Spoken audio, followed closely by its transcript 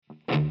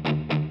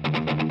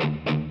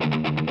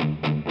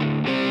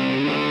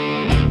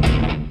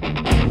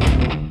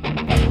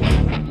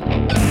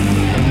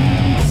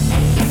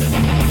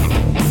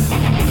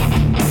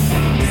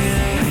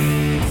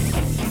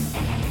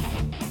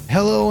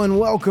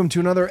welcome to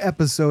another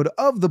episode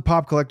of the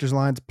Pop Collectors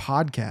Lines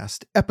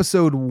podcast,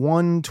 episode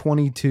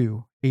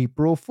 122,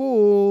 April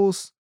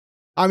Fools.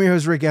 I'm your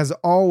host, Rick, as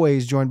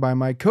always, joined by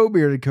my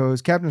co-bearded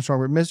co-host, Captain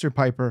Strongbird, Mr.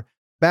 Piper,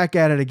 back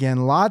at it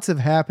again. Lots have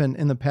happened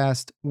in the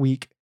past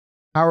week.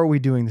 How are we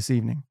doing this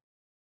evening?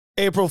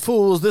 April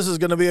Fools, this is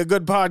going to be a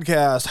good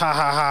podcast. Ha,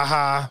 ha, ha,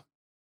 ha.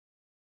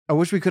 I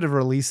wish we could have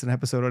released an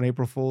episode on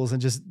April Fools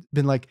and just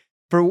been like,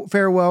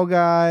 farewell,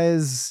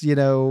 guys,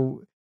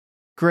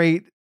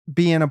 great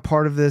being a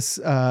part of this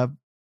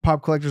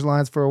Pop Collectors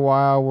Lines for a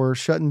while. We're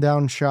shutting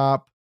down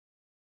shop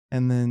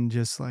and then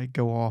just like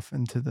go off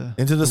into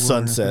the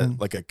sunset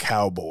like a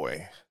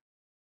cowboy.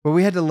 But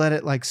we had to let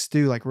it like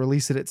stew, like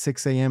release it at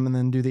 6 a.m. and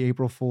then do the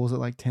April Fools at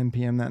like 10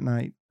 p.m. that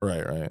night.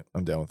 Right.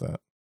 I'm down with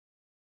that.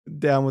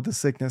 Down with the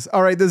sickness.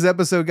 All right, this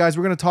episode, guys,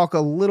 we're going to talk a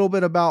little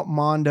bit about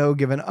Mondo,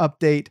 give an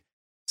update,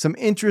 some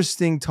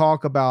interesting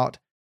talk about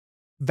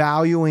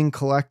valuing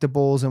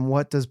collectibles and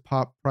what does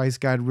Pop Price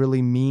Guide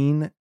really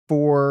mean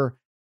for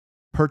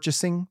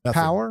purchasing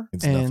power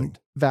and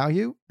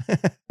value.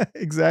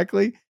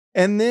 Exactly.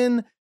 And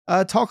then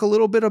talk a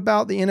little bit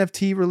about the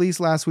NFT release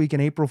last week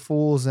in April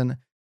Fools and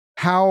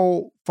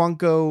how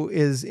Funko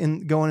is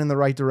going in the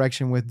right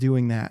direction with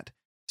doing that.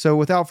 So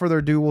without further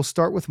ado, we'll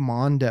start with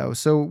Mondo.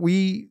 So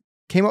we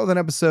came up with an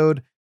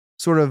episode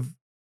sort of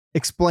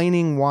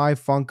explaining why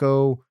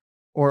Funko,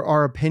 or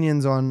our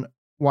opinions on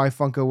why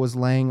Funko was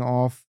laying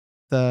off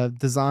the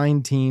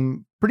design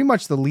team, pretty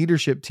much the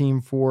leadership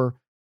team for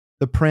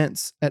the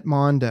prints at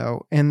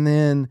Mondo. And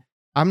then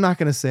I'm not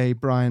going to say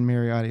Brian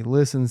Mariotti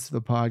listens to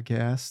the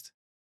podcast.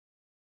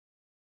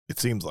 It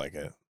seems like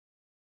it.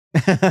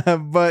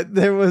 But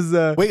there was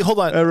a... Wait, hold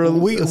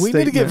on. We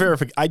need to get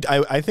verification.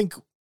 I think,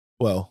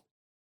 well,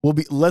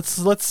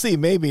 let's see.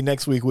 Maybe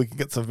next week we can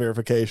get some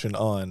verification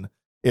on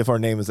if our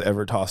name is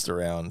ever tossed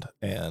around,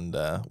 and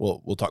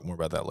we'll talk more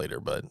about that later.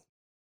 But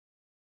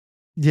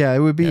yeah, it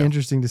would be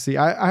interesting to see.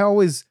 I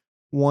always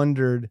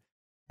wondered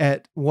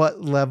at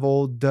what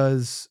level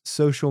does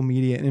social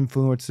media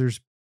influencers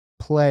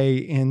play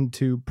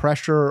into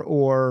pressure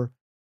or,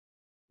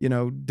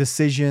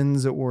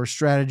 decisions or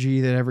strategy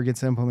that ever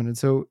gets implemented.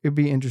 So it'd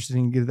be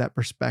interesting to get that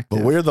perspective.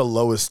 But we're the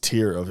lowest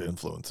tier of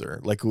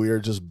influencer. Like, we are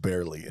just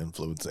barely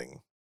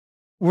influencing.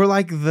 We're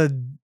like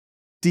the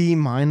D-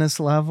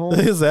 level.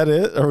 Is that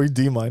it? Are we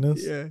D-?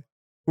 Yeah.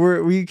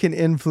 We can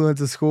influence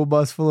a school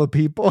bus full of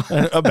people.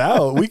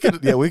 We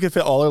could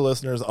fit all our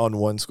listeners on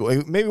one school.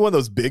 Maybe one of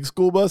those big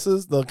school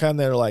buses, the kind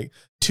that are like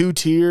 2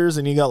 tiers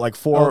and you got like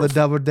 4. Oh, the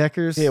double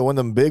deckers. Yeah, one of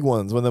them big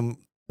ones, one of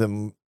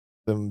them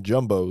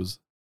jumbos.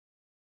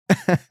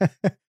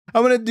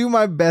 I'm going to do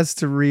my best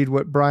to read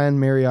what Brian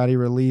Mariotti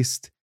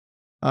released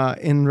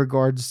in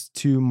regards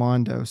to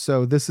Mondo.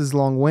 So this is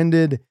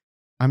long-winded.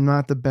 I'm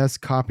not the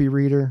best copy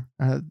reader.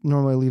 I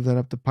normally leave that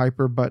up to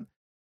Piper, but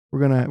we're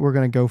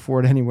gonna go for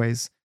it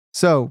anyways.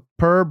 So,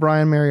 per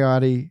Brian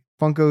Mariotti,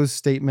 Funko's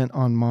statement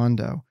on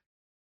Mondo.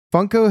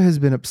 Funko has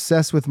been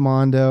obsessed with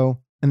Mondo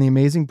and the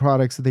amazing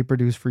products that they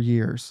produce for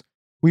years.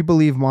 We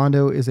believe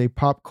Mondo is a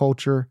pop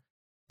culture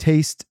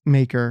taste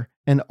maker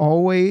and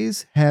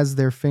always has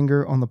their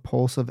finger on the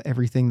pulse of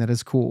everything that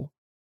is cool.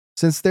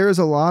 Since there is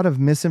a lot of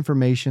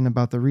misinformation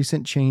about the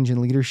recent change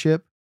in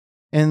leadership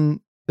and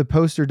the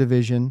poster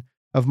division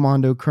of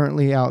Mondo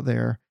currently out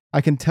there,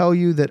 I can tell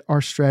you that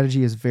our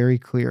strategy is very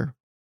clear.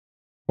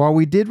 While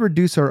we did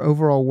reduce our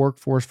overall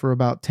workforce for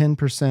about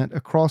 10%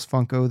 across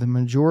Funko, the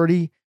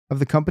majority of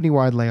the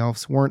company-wide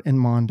layoffs weren't in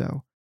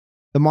Mondo.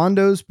 The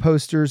Mondo's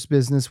posters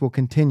business will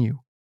continue,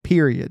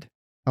 period.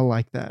 I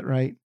like that,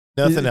 right?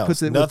 Nothing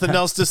else. Nothing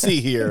else to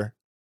see here.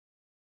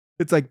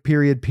 It's like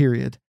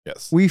period.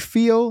 Yes. We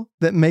feel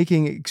that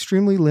making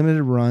extremely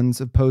limited runs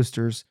of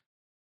posters,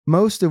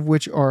 most of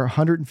which are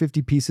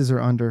 150 pieces or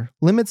under,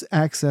 limits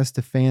access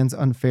to fans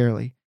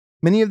unfairly.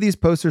 Many of these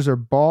posters are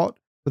bought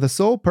with the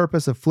sole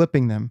purpose of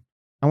flipping them.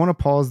 I want to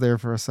pause there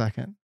for a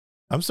second.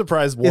 I'm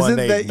surprised Isn't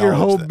that your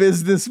whole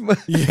business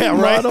yeah,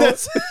 model?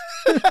 Right.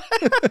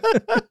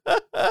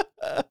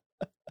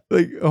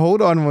 Like,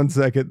 hold on one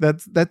second.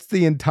 That's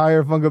the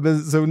entire Funko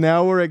business. So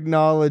now we're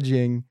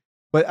acknowledging,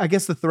 but I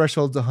guess the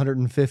threshold's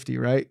 150,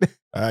 right?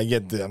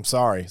 I'm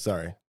sorry.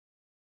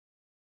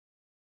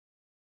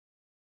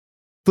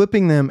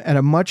 Flipping them at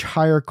a much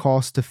higher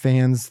cost to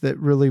fans that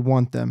really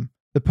want them.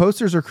 The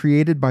posters are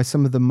created by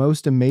some of the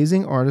most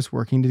amazing artists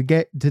working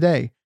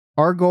today.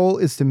 Our goal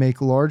is to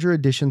make larger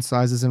edition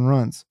sizes and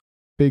runs.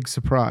 Big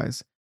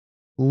surprise.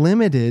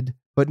 Limited,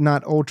 but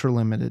not ultra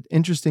limited.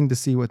 Interesting to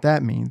see what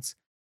that means.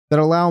 That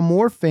allow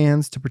more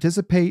fans to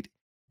participate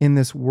in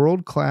this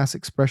world-class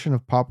expression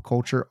of pop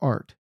culture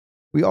art.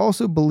 We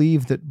also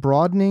believe that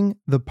broadening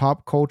the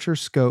pop culture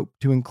scope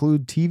to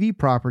include TV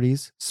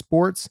properties,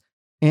 sports,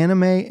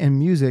 anime, and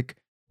music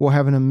will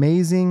have an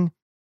amazing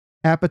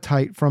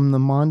appetite from the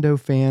Mondo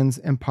fans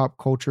and pop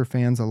culture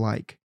fans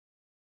alike.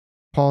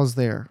 Pause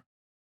there.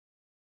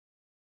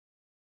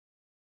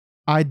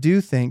 I do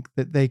think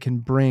that they can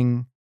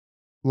bring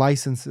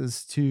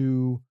licenses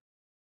to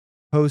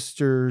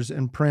posters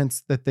and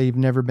prints that they've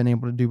never been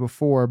able to do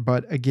before.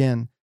 But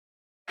again,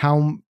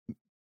 how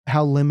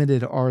how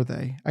limited are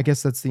they? I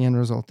guess that's the end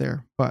result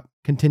there. But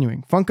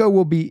continuing, Funko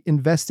will be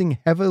investing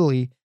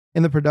heavily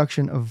in the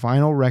production of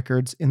vinyl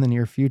records in the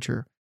near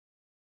future.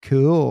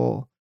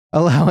 Cool.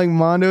 Allowing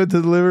Mondo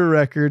to deliver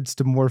records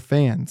to more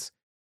fans.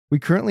 We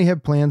currently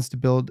have plans to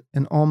build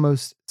an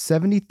almost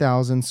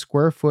 70,000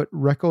 square foot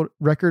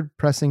record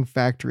pressing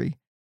factory.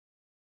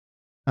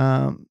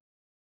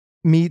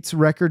 Meets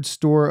record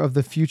store of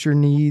the future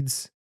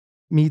needs,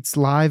 meets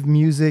live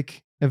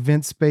music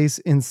event space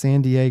in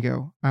San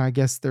Diego. I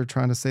guess they're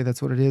trying to say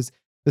that's what it is.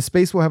 The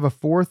space will have a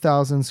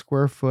 4,000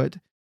 square foot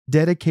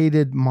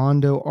dedicated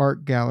Mondo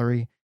art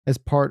gallery as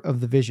part of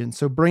the vision.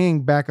 So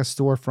bringing back a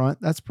storefront,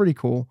 that's pretty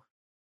cool.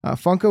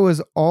 Funko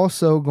is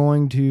also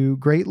going to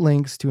great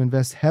lengths to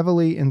invest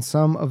heavily in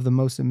some of the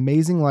most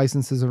amazing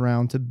licenses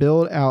around to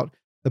build out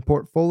the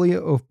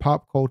portfolio of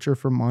pop culture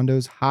for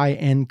Mondo's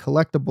high-end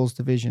collectibles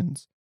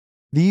divisions.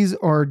 These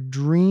are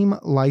dream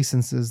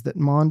licenses that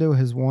Mondo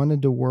has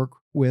wanted to work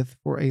with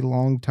for a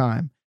long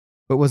time,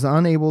 but was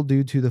unable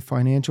due to the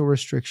financial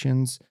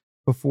restrictions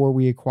before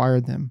we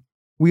acquired them.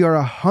 We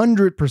are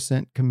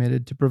 100%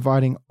 committed to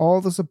providing all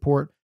the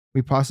support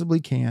we possibly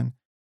can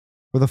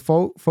for the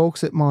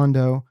folks at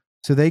Mondo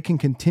so they can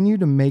continue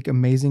to make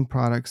amazing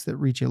products that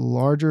reach a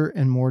larger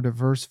and more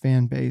diverse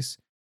fan base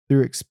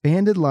through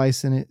expanded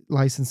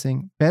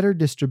licensing, better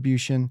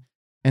distribution,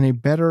 and a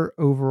better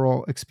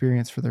overall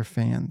experience for their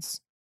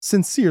fans.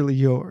 Sincerely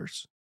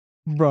yours,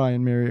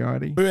 Brian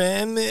Mariotti.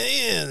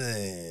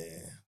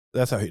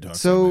 That's how he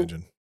talks. So, I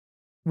imagine.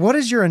 What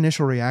is your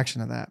initial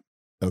reaction to that?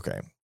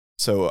 Okay.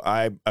 So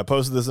I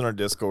posted this in our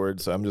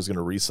Discord, so I'm just going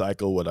to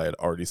recycle what I had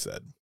already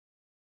said.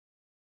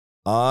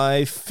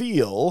 I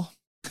feel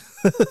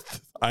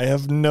I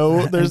have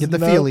no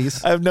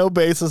feelies. I have no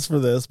basis for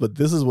this, but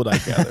this is what I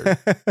gathered.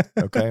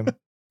 Okay.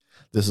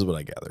 This is what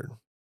I gathered.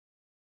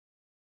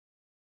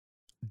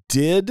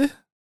 Did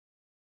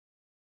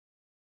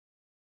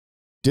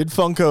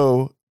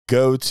Funko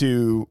go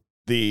to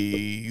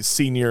the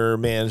senior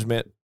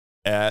management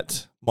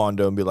at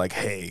Mondo and be like,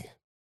 hey,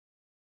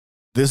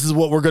 this is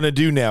what we're going to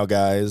do now,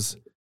 guys?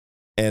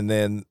 And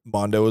then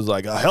Mondo was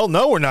like, oh, hell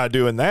no, we're not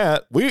doing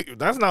that.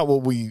 That's not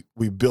what we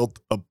built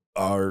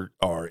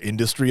our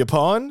industry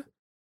upon.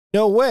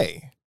 No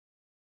way.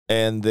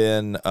 And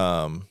then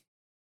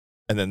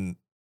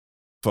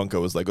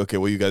Funko was like, okay,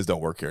 well, you guys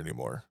don't work here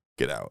anymore.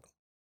 Get out.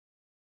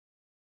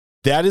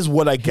 That is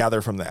what I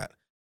gather from that.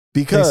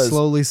 Because they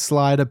slowly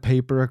slide a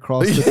paper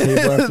across the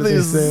table after they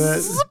say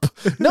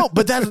that. No,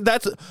 but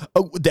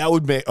that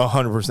would make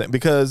 100%,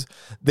 because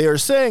they are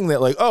saying that,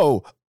 like,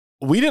 oh,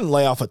 we didn't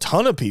lay off a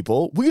ton of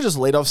people. We just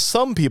laid off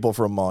some people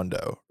from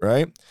Mondo,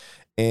 right?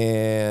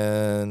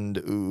 And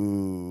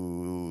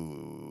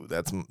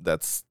that's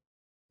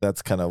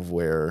kind of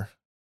where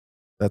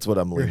that's what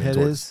I'm leaning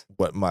towards.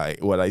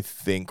 What I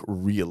think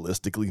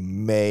realistically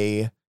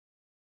may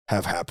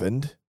have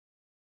happened.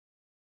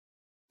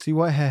 See,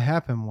 what had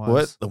happened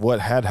was what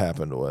had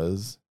happened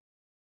was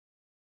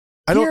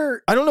I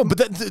don't know, but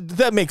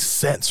that makes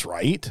sense,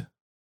 right?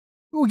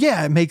 Well,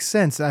 yeah, it makes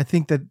sense. I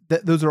think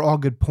that those are all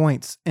good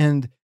points.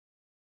 And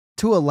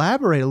to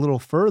elaborate a little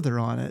further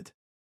on it,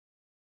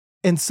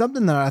 and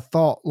something that I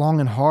thought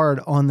long and hard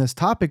on this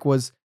topic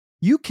was,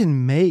 you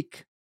can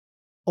make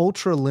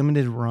ultra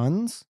limited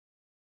runs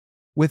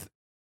with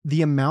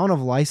the amount of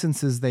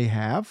licenses they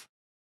have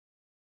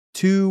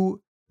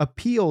to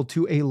appeal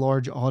to a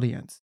large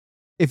audience.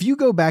 If you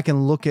go back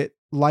and look at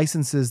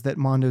licenses that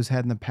Mondo's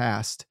had in the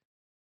past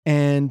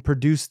and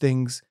produce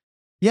things,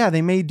 yeah,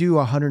 they may do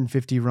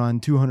 150 run,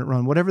 200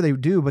 run, whatever they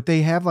do, but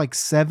they have like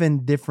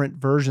 7 different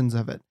versions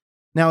of it.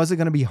 Now, is it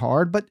going to be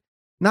hard? But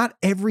not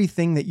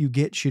everything that you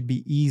get should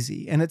be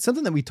easy. And it's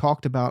something that we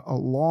talked about a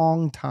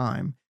long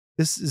time.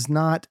 This is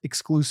not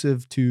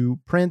exclusive to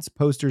prints,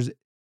 posters,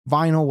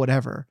 vinyl,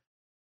 whatever,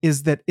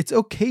 is that it's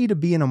okay to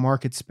be in a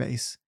market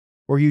space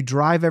where you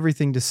drive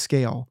everything to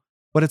scale,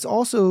 but it's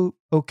also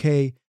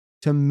okay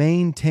to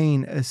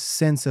maintain a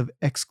sense of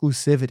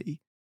exclusivity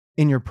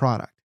in your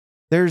product.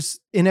 There's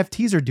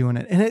NFTs are doing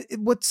it. And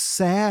what's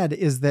sad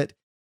is that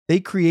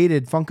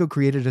Funko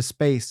created a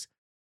space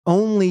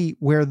only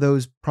where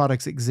those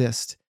products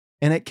exist.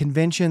 And at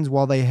conventions,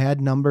 while they had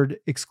numbered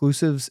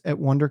exclusives at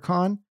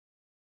WonderCon,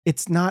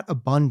 it's not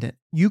abundant.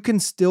 You can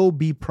still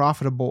be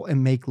profitable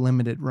and make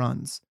limited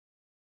runs.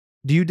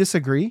 Do you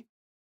disagree?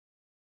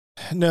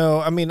 No,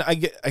 I mean,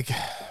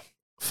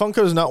 Funko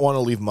does not want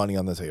to leave money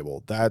on the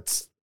table.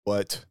 That's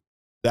what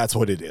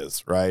it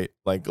is, right?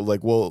 Like,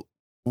 well,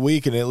 we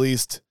can at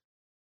least,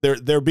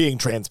 they're being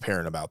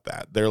transparent about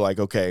that. They're like,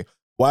 okay,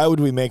 why would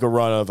we make a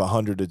run of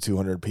 100 to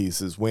 200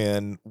 pieces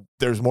when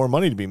there's more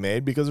money to be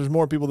made because there's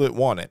more people that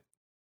want it?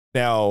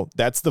 Now,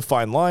 that's the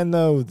fine line,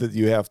 though, that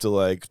you have to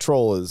like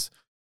troll is,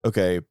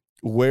 okay,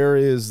 where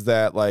is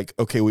that, like,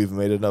 okay, we've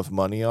made enough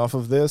money off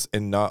of this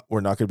and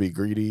we're not going to be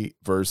greedy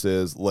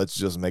versus let's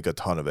just make a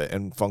ton of it.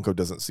 And Funko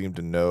doesn't seem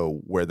to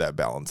know where that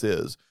balance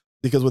is,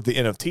 because with the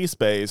NFT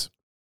space,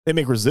 they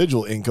make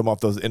residual income off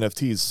those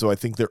NFTs. So I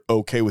think they're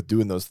okay with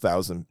doing those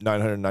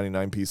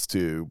 999 piece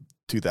to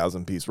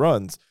 2,000 piece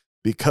runs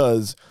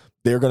because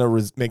they're going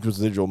to make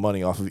residual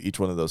money off of each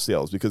one of those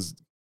sales, because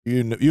you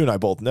and I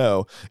both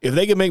know if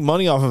they could make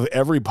money off of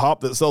every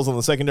pop that sells on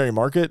the secondary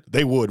market,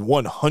 they would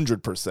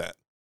 100%.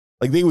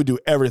 Like, they would do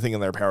everything in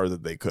their power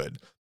that they could.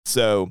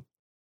 So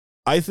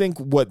I think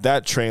what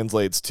that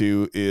translates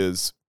to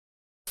is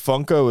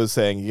Funko is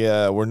saying,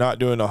 yeah, we're not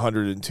doing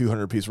 100 and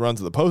 200 piece runs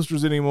of the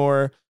posters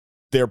anymore.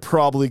 They're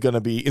probably going to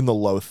be in the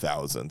low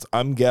thousands.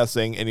 I'm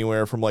guessing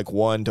anywhere from like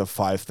 1 to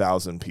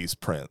 5,000 piece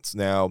prints.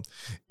 Now,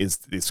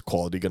 is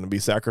quality going to be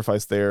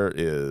sacrificed there?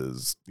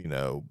 Is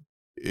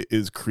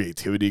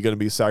creativity going to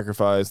be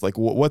sacrificed? Like,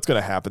 what's going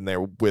to happen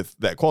there with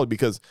that quality?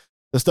 Because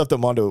the stuff that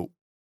Mondo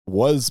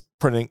was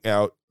printing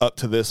out up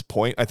to this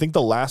point, I think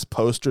the last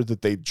poster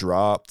that they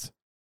dropped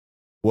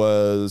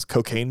was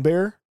Cocaine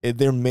Bear.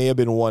 There may have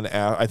been one.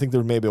 I think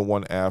there may have been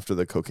one after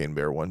the Cocaine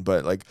Bear one,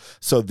 but like,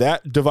 so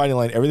that dividing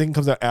line, everything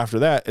comes out after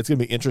that. It's going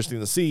to be interesting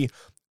to see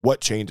what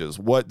changes.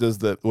 What does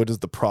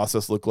the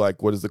process look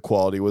like? What is the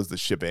quality? What is the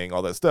shipping?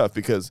 All that stuff,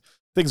 because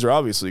things are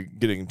obviously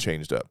getting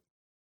changed up.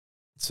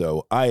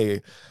 So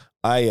I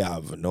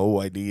have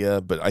no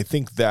idea, but I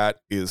think that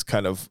is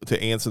kind of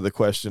to answer the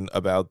question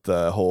about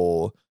the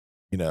whole,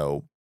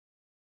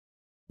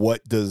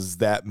 what does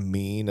that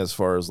mean as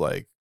far as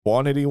like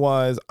quantity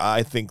wise?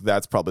 I think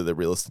that's probably the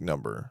realistic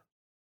number.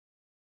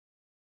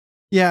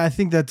 Yeah, I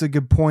think that's a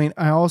good point.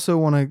 I also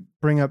want to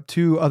bring up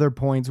two other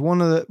points.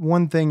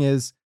 One thing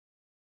is,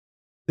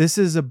 this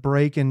is a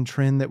break in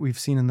trend that we've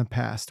seen in the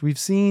past. We've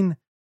seen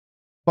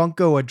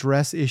Funko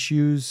address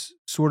issues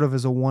sort of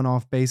as a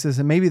one-off basis,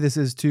 and maybe this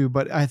is too,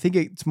 but I think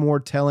it's more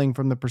telling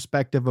from the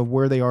perspective of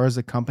where they are as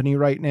a company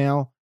right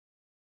now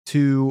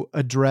to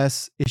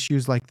address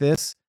issues like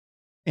this.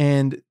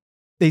 And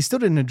they still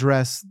didn't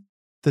address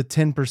the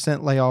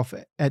 10% layoff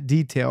at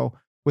Detail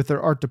with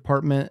their art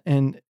department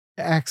and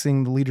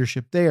axing the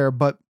leadership there.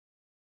 But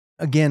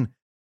again,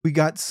 we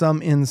got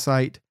some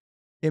insight.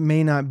 It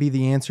may not be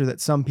the answer that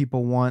some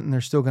people want, and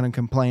they're still going to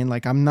complain.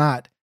 Like, I'm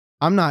not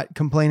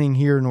complaining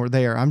here nor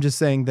there. I'm just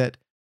saying that,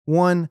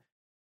 one,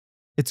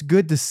 it's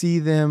good to see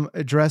them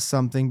address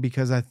something,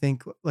 because I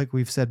think, like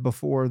we've said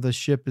before, the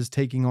ship is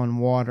taking on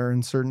water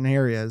in certain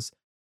areas.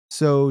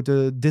 So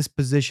to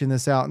disposition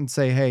this out and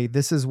say, hey,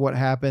 this is what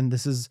happened,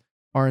 this is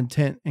our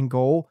intent and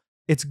goal,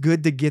 it's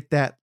good to get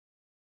that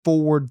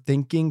forward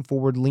thinking,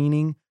 forward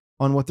leaning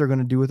on what they're going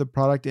to do with the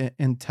product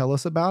and tell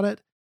us about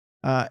it.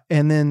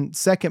 And then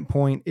second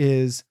point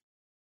is,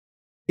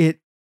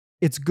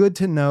 it's good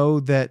to know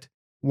that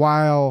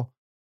while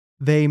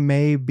they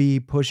may be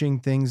pushing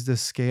things to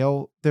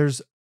scale,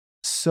 there's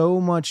so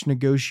much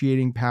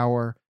negotiating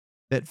power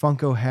that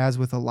Funko has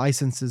with the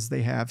licenses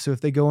they have. So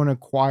if they go and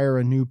acquire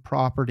a new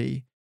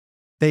property,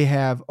 they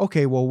have,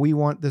 okay, well, we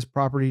want this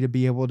property to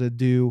be able to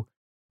do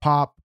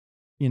pop,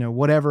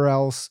 whatever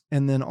else,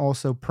 and then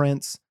also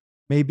prints,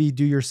 maybe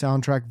do your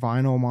soundtrack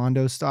vinyl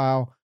Mondo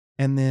style,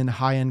 and then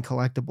high-end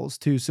collectibles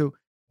too. So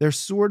they're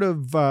sort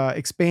of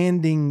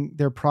expanding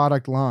their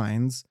product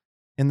lines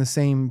in the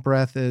same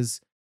breath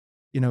as,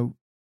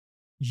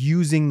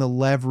 using the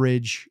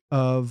leverage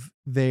of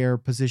their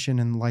position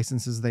and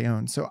licenses they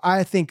own. So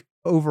I think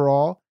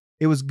overall,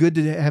 it was good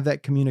to have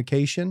that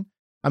communication.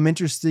 I'm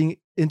interested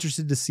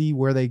to see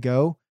where they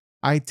go.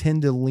 I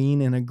tend to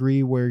lean and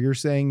agree where you're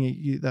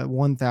saying that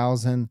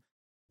 1,000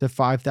 to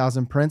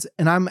 5,000 prints.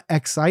 And I'm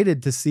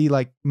excited to see,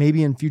 like,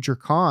 maybe in future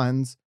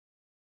cons,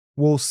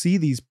 we'll see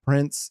these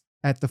prints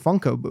at the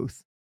Funko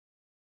booth.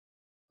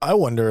 I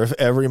wonder if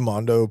every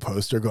Mondo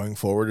poster going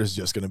forward is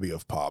just going to be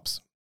of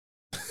Pops.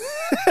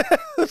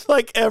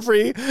 Like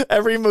every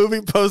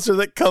movie poster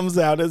that comes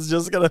out is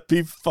just going to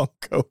be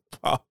Funko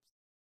Pops.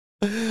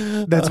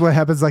 That's what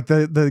happens. Like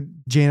the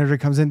janitor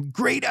comes in.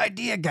 Great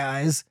idea,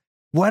 guys.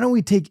 Why don't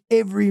we take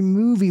every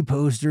movie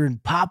poster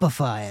and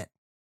popify it?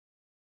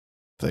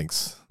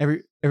 Thanks.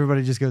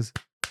 Everybody just goes,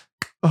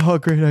 oh,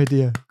 great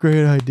idea.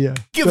 Great idea.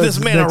 Give this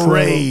man a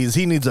raise.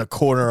 He needs a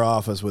corner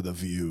office with a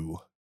view.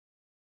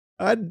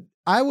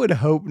 I would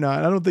hope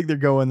not. I don't think they're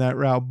going that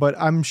route, but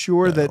I'm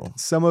sure that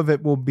some of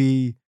it will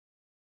be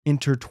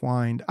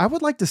intertwined. I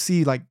would like to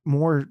see like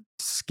more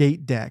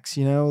skate decks,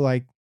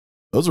 like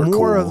those are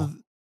more cool.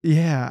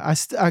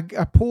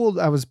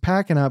 I was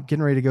packing up,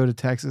 getting ready to go to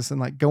Texas and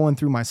like going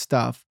through my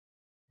stuff.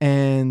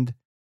 And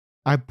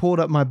I pulled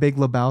up my Big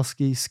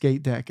Lebowski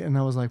skate deck and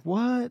I was like,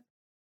 what?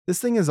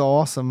 This thing is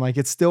awesome. Like,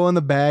 it's still in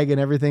the bag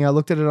and everything. I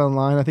looked at it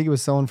online. I think it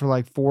was selling for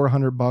like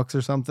 $400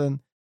 or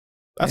something.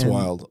 That's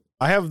wild.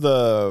 I have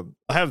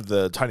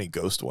the tiny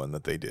ghost one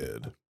that they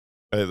did.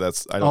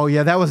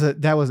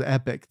 That was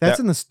epic. That's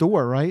in the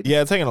store, right?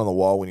 Yeah, it's hanging on the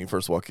wall when you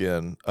first walk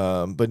in.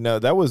 But no,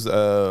 that was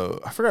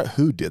I forgot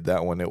who did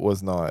that one. It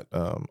was not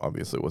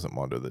obviously it wasn't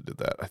Mondo that did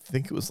that. I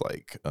think it was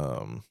like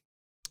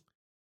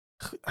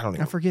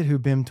I forget who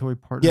BIM Toy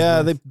partnered.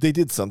 Yeah, with. they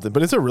did something,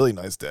 but it's a really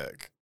nice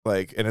deck.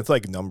 Like, and it's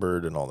like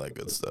numbered and all that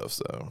good stuff.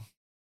 So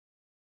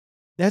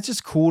that's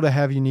just cool to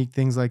have unique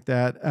things like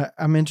that.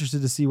 I'm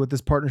interested to see what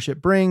this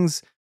partnership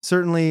brings.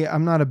 Certainly,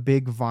 I'm not a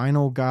big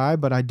vinyl guy,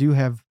 but I do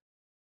have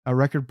a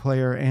record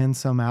player and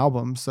some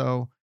albums.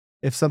 So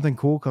if something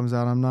cool comes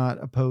out, I'm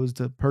not opposed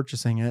to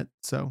purchasing it.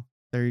 So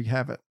there you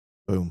have it.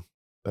 Boom.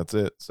 That's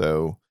it.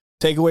 So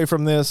takeaway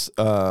from this,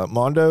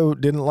 Mondo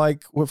didn't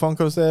like what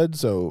Funko said,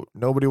 so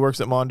nobody works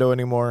at Mondo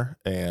anymore.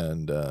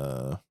 And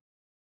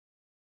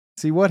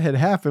see, what had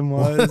happened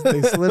was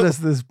they slid us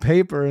this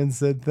paper and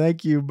said,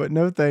 thank you, but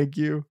no thank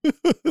you.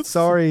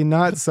 Sorry,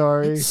 not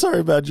sorry. Sorry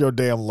about your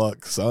damn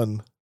luck,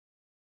 son.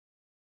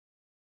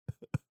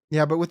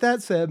 Yeah, but with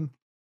that said,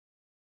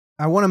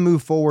 I want to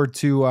move forward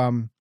to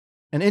an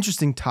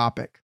interesting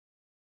topic.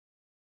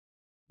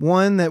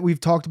 One that we've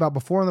talked about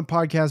before on the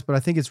podcast, but I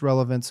think it's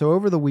relevant. So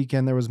over the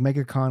weekend, there was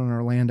MegaCon in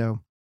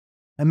Orlando.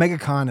 And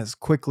MegaCon has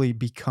quickly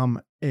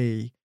become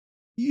a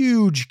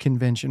huge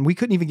convention. We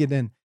couldn't even get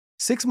in.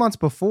 6 months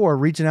before,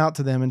 reaching out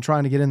to them and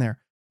trying to get in there.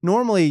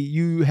 Normally,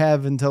 you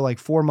have until like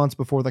 4 months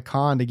before the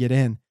con to get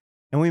in.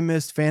 And we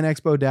missed Fan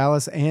Expo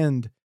Dallas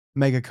and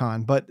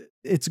MegaCon. But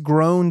it's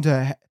grown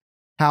to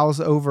house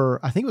over,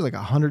 I think it was like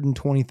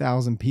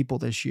 120,000 people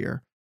this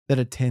year that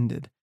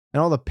attended.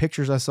 And all the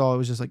pictures I saw, it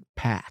was just like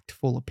packed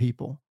full of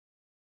people.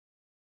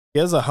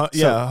 Yes,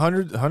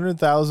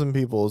 100,000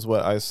 people is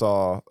what I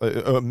saw.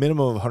 A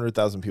minimum of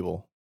 100,000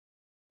 people.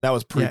 That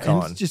was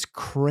pre-con. Yeah, it's just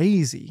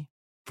crazy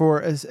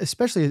for,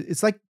 especially,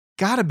 it's like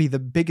got to be the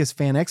biggest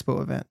Fan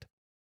Expo event.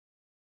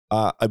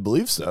 I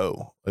believe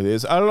so. It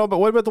is. I don't know, but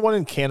what about the one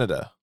in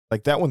Canada?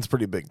 Like that one's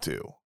pretty big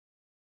too.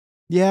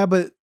 Yeah,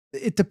 but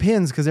it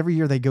depends because every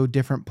year they go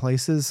different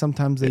places.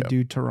 Sometimes they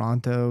do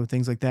Toronto,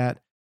 things like that.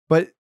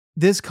 But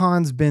this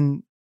con's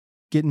been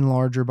getting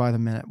larger by the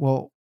minute.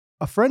 Well,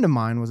 a friend of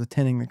mine was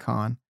attending the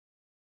con,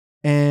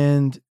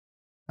 and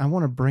I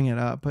want to bring it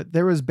up, but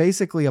there was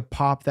basically a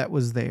pop that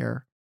was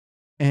there,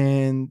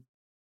 and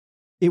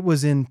it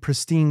was in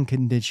pristine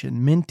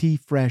condition, minty,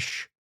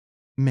 fresh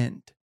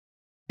mint.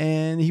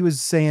 And he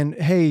was saying,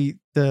 hey,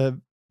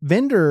 the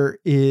vendor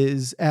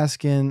is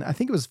asking, I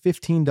think it was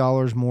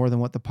 $15 more than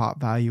what the pop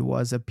value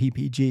was of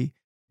PPG.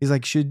 He's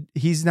like,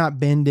 he's not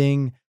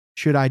bending.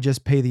 Should I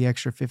just pay the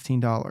extra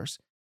 $15?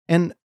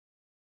 And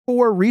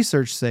for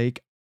research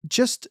sake,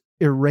 just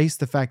erase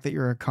the fact that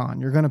you're a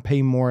con. You're going to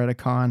pay more at a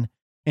con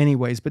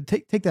anyways, but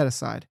take that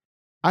aside.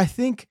 I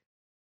think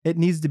it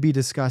needs to be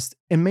discussed,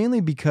 and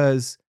mainly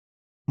because,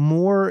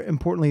 more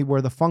importantly,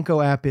 where the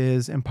Funko app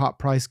is and Pop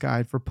Price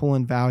Guide for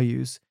pulling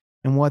values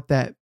and what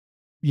that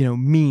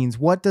means.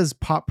 What does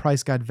Pop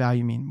Price Guide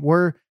value mean?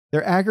 Where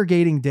they're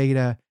aggregating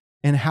data,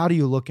 and how do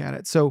you look at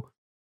it? So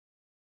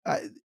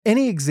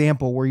any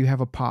example where you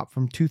have a pop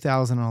from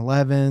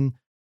 2011,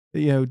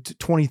 to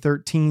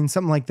 2013,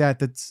 something like that,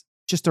 that's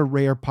just a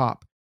rare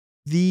pop.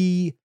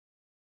 The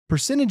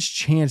percentage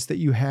chance that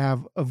you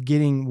have of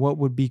getting what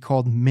would be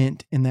called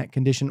mint in that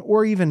condition,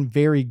 or even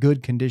very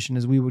good condition,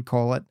 as we would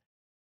call it,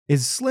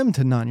 is slim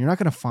to none. You're not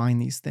going to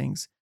find these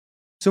things.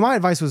 So my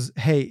advice was,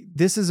 hey,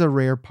 this is a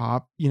rare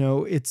pop.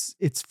 It's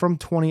from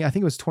I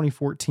think it was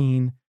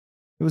 2014.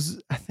 It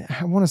was,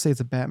 I want to say it's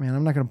a Batman.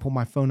 I'm not going to pull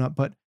my phone up,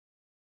 but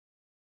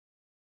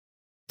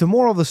the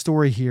moral of the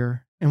story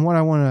here, and what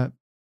I want to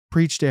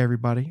preach to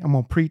everybody, I'm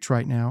going to preach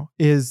right now,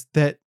 is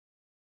that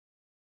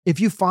if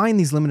you find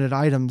these limited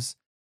items,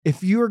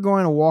 if you are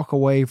going to walk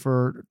away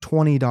for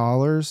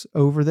 $20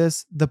 over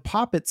this, the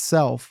pop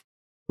itself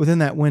within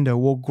that window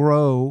will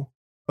grow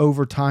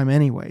over time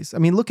anyways. I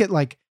mean, look at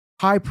like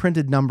high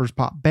printed numbers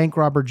pop, Bank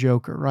Robber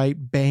Joker, right?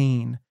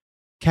 Bane,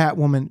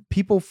 Catwoman,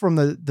 people from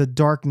the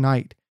Dark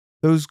Knight,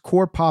 those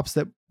core pops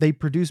that they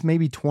produce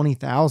maybe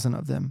 20,000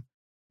 of them.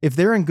 If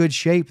they're in good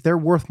shape, they're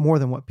worth more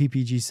than what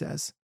PPG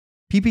says.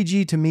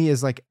 PPG to me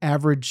is like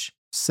average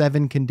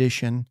 7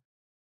 condition.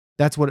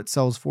 That's what it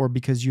sells for,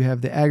 because you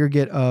have the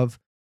aggregate of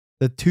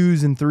the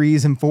 2s and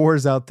 3s and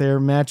 4s out there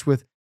matched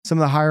with some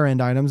of the higher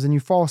end items, and you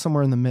fall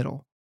somewhere in the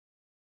middle.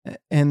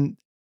 And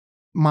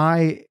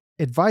my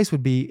advice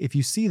would be, if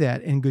you see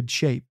that in good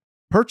shape,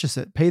 purchase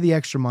it, pay the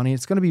extra money.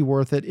 It's going to be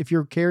worth it. If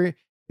you care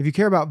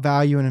about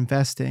value and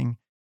investing,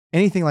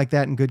 anything like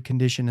that in good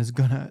condition is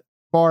going to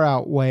far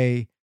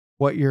outweigh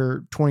what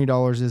your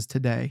 $20 is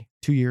today,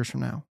 2 years from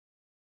now.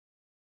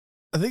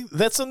 I think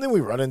that's something we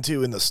run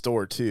into in the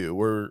store too,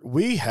 where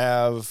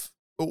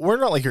we're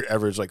not like your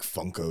average like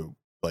Funko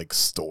like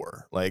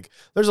store. Like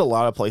there's a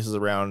lot of places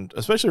around,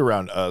 especially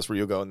around us, where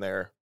you'll go in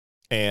there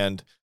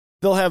and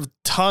they'll have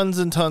tons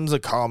and tons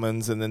of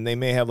commons, and then they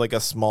may have like a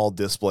small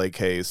display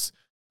case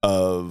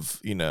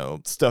of,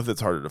 stuff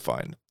that's harder to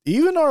find.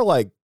 Even our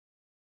like,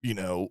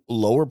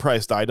 lower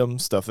priced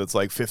items, stuff that's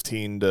like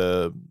 $15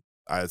 to,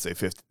 I'd say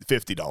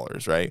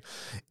 $50, right?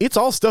 It's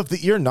all stuff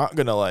that you're not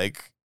going to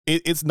like.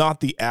 It's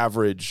not the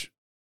average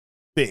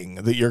thing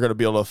that you're going to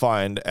be able to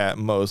find at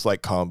most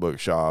like comic book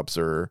shops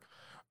or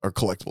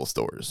collectible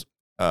stores.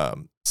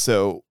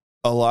 So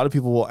a lot of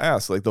people will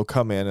ask, like they'll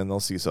come in and they'll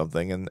see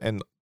something,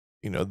 and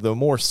the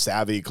more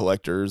savvy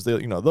collectors,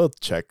 they'll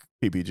check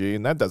PPG,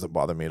 and that doesn't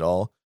bother me at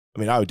all. I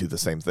mean, I would do the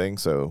same thing.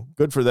 So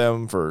good for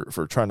them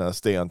for trying to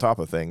stay on top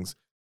of things.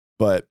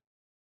 But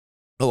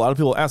a lot of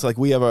people ask, like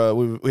we have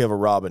a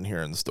Robin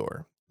here in the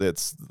store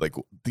It's like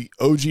the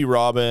OG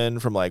Robin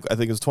from like, I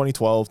think it was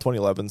 2012,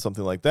 2011,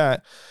 something like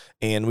that.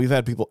 And we've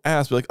had people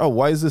ask, like, oh,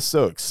 why is this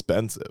so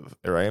expensive?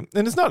 Right.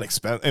 And it's not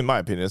expensive. In my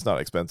opinion, it's not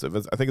expensive.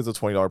 I think it's a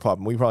 $20 pop,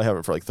 and we probably have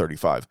it for like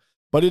 35,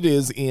 but it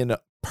is in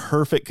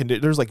perfect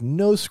condition. There's like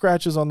no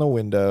scratches on the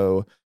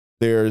window.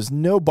 There's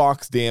no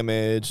box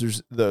damage.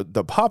 There's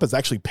the pop is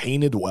actually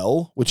painted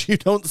well, which you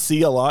don't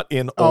see a lot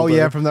in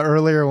older. From the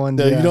earlier ones.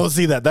 Yeah. You don't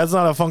see that. That's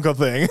not a Funko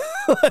thing.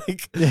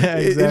 Like, yeah,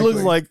 exactly. It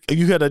looks like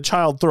you had a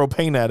child throw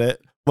paint at it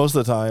most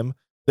of the time.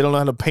 They don't know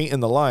how to paint in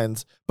the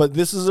lines, but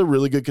this is a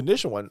really good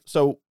condition one.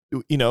 So,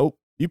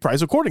 you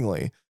price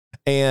accordingly.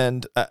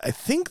 And I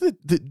think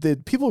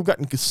that people have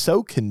gotten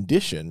so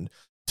conditioned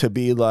to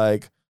be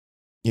like,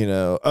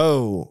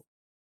 oh,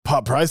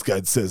 Pop Price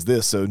Guide says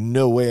this, so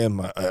no way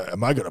am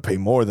I going to pay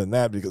more than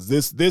that, because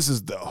this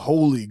is the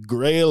holy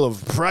grail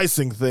of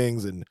pricing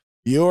things, and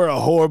you're a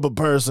horrible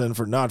person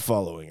for not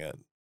following it.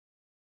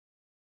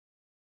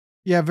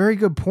 Yeah, very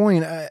good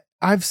point.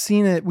 I've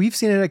seen it. We've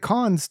seen it at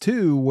cons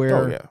too,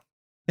 where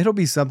it'll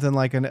be something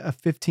like a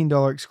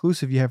 $15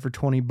 exclusive you have for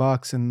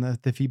 $20, and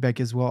the feedback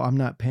is, well, I'm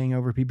not paying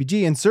over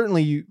PPG. And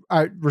certainly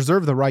I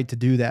reserve the right to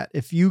do that.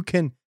 If you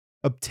can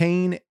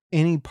obtain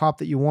any pop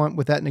that you want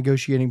with that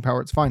negotiating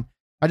power, it's fine.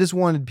 I just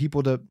wanted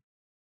people to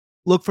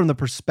look from the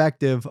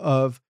perspective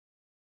of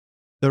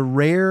the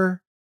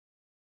rare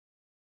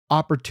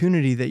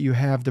opportunity that you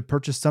have to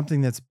purchase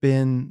something that's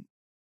been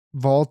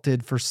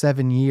vaulted for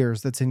 7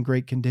 years, that's in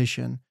great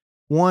condition.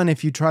 One,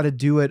 if you try to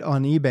do it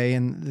on eBay,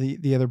 and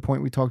the other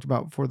point we talked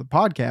about before the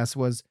podcast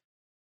was,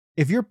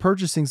 if you're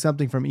purchasing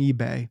something from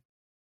eBay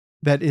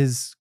that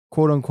is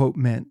quote unquote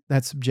mint,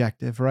 that's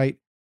subjective, right?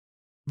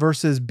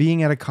 Versus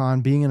being at a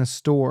con, being in a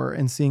store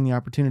and seeing the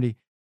opportunity.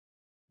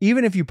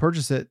 Even if you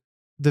purchase it,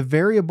 the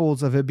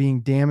variables of it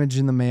being damaged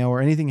in the mail or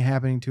anything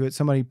happening to it,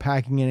 somebody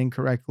packing it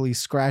incorrectly,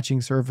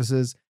 scratching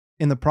surfaces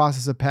in the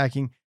process of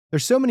packing,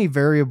 there's so many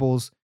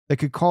variables that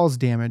could cause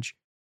damage.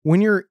 When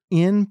you're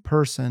in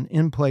person,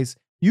 in place,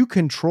 you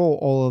control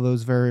all of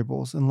those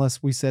variables,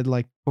 unless we said,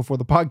 like before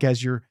the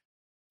podcast, you're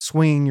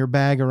swinging your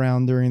bag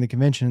around during the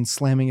convention and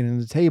slamming it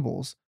into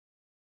tables.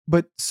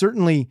 But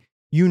certainly,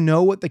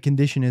 what the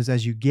condition is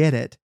as you get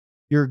it.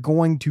 You're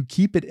going to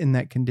keep it in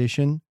that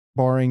condition,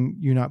 barring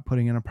you not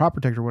putting in a prop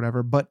protector or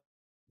whatever, but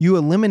you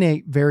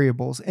eliminate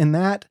variables. And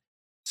that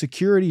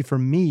security for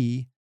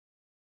me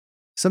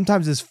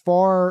sometimes is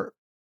far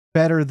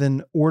better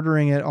than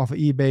ordering it off of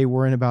eBay,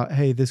 worrying about,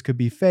 hey, this could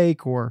be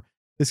fake, or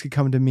this could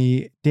come to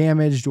me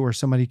damaged, or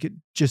somebody could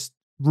just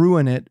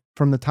ruin it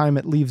from the time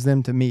it leaves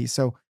them to me.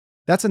 So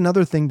that's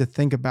another thing to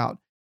think about,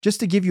 just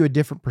to give you a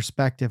different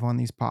perspective on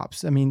these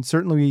pops. I mean,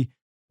 certainly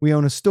we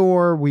own a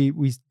store, we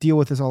deal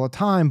with this all the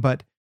time,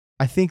 but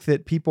I think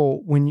that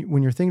people, when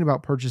you're thinking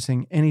about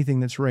purchasing anything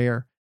that's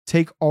rare,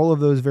 take all of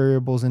those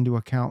variables into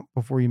account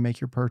before you make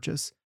your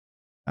purchase.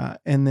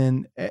 And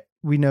then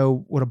we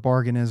know what a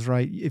bargain is,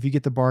 right? If you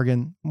get the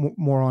bargain,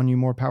 more on you,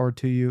 more power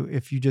to you.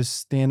 If you just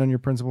stand on your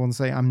principle and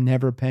say, I'm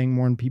never paying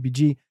more in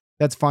PPG,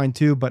 that's fine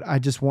too. But I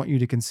just want you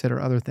to consider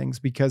other things,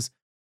 because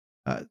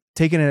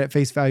taking it at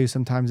face value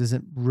sometimes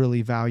isn't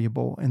really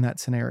valuable in that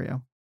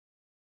scenario.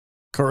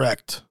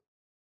 Correct.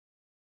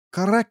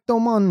 Correcto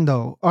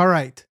mundo. All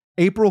right.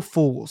 April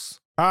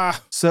Fools.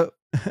 So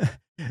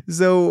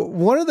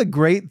one of the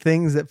great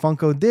things that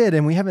Funko did,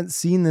 and we haven't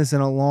seen this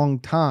in a long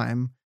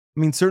time. I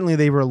mean, certainly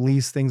they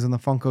release things in the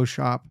Funko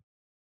shop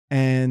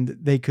and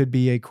they could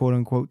be a quote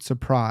unquote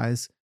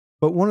surprise.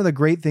 But one of the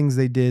great things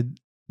they did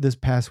this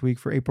past week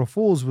for April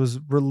Fools was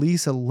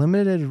release a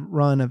limited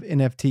run of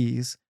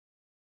NFTs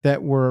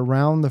that were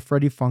around the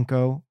Freddy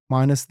Funko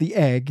minus the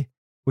egg,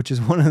 which is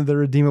one of the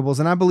redeemables.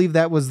 And I believe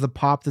that was the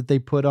pop that they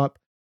put up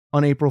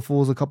on April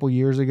Fools a couple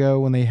years ago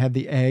when they had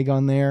the egg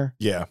on there.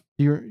 Yeah.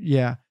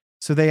 Yeah.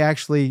 So they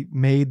actually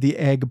made the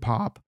egg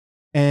pop,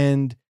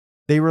 and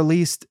they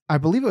released, I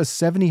believe it was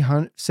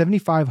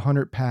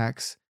 7,500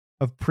 packs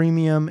of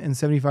premium and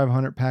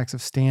 7,500 packs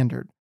of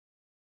standard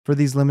for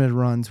these limited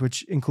runs,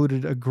 which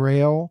included a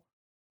Grail,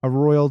 a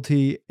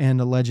Royalty, and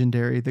a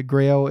Legendary. The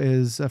Grail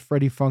is a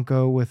Freddy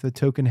Funko with a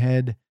token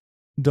head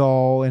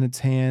doll in its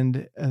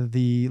hand.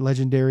 The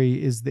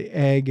Legendary is the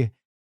egg,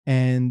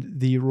 and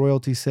the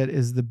Royalty set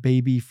is the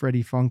baby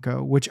Freddy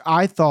Funko, which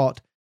I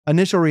thought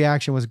initial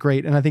reaction was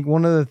great. And I think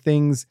one of the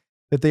things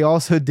that they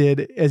also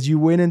did, as you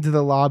went into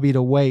the lobby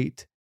to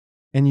wait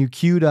and you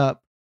queued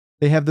up,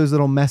 they have those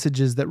little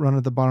messages that run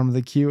at the bottom of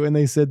the queue, and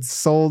they said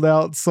sold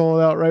out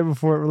right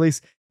before it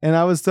released. And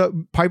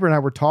Piper and I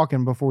were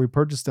talking before we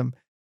purchased them,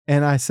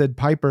 and I said,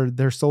 Piper,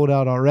 they're sold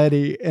out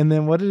already. And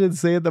then what did it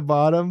say at the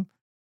bottom?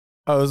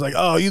 I was like,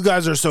 oh, you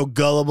guys are so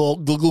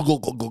gullible.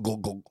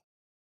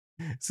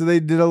 So they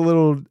did a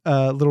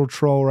little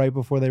troll right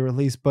before they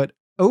released. But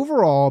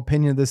overall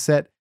opinion of this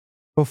set,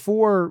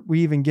 before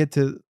we even get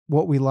to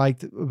what we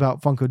liked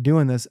about Funko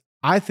doing this,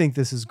 I think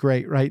this is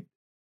great, right?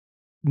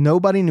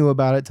 Nobody knew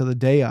about it till the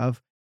day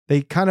of.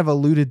 They kind of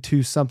alluded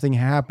to something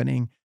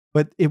happening,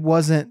 but there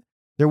wasn't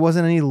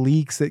any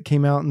leaks that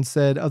came out and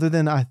said, other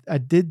than I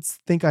did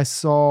think I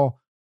saw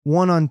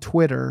one on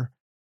Twitter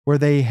where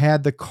they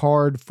had the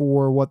card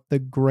for what the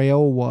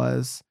Grail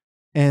was,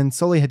 and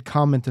Sully had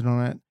commented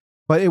on it,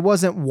 but it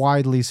wasn't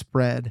widely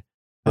spread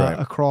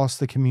across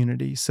the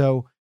community.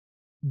 So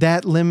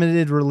that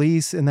limited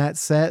release in that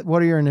set,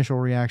 what are your initial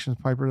reactions,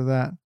 Piper, to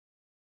that?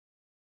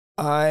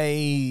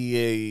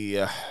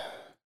 I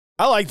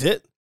liked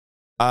it.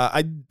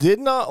 I did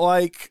not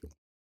like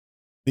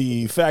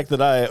the fact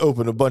that I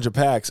opened a bunch of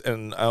packs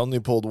and I only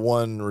pulled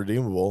one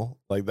redeemable.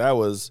 Like that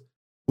was,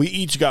 we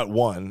each got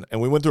one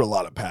and we went through a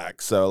lot of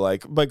packs. So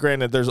like, but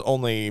granted, there's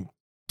only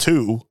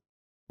two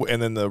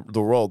and then the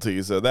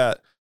royalty. So that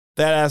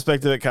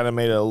aspect of it kind of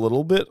made it a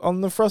little bit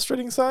on the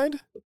frustrating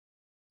side.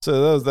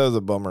 So that was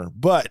a bummer.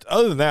 But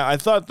other than that, I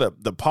thought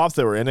the pops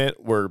that were in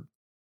it were,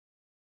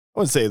 I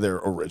wouldn't say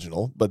they're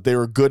original, but they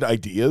were good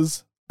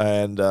ideas.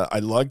 And I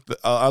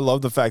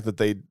love the fact that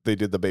they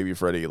did the Baby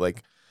Freddy.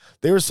 Like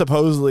they were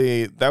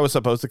that was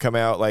supposed to come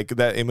out. Like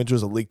that image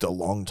was leaked a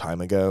long time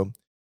ago.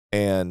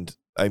 And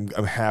I'm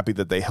happy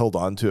that they held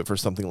on to it for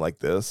something like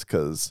this,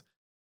 because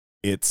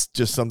it's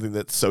just something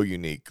that's so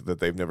unique that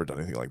they've never done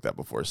anything like that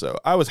before. So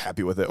I was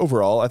happy with it.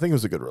 Overall, I think it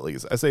was a good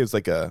release. I say it's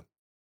like a,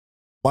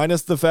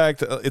 minus the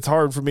fact it's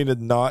hard for me to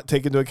not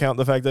take into account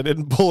the fact that I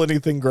didn't pull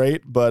anything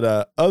great.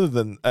 But other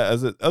than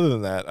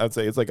that, I'd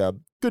say it's like a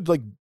good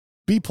like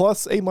B+,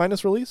 A-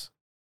 release.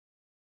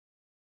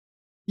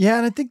 Yeah,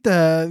 and I think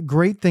the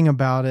great thing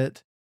about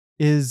it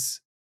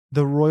is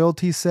the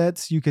royalty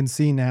sets. You can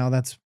see now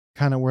that's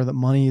kind of where the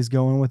money is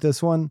going with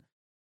this one.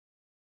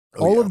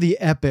 All of the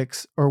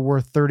epics are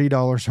worth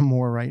 $30 or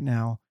more right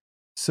now.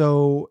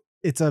 So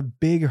it's a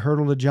big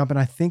hurdle to jump. And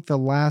I think the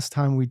last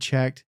time we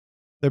checked,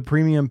 the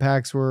premium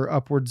packs were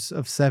upwards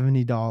of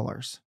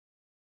 $70.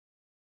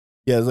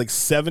 Yeah, it was like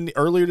 70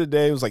 earlier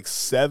today. It was like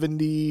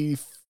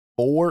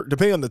 74,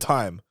 depending on the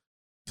time,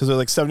 because they're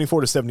like $74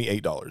 to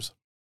 $78.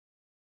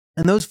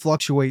 And those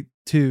fluctuate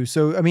too.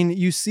 So, I mean,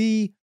 you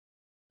see,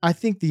 I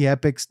think the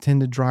epics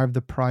tend to drive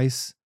the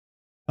price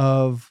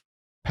of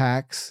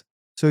packs.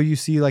 So you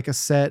see like a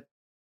set,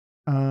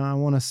 I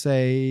want to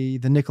say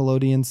the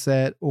Nickelodeon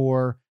set,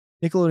 or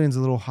Nickelodeon's a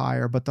little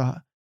higher, but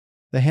the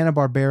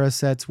Hanna-Barbera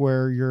sets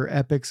where your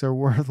epics are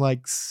worth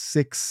like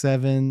 $6,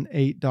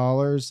 $7,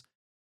 $8,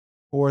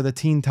 or the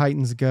Teen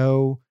Titans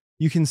Go,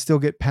 you can still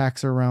get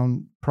packs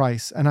around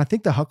price. And I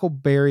think the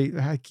Huckleberry,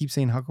 I keep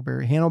saying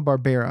Huckleberry,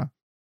 Hanna-Barbera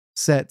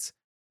sets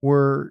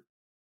were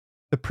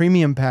the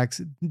premium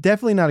packs.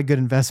 Definitely not a good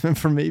investment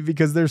for me,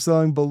 because they're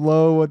selling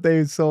below what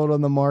they sold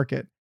on the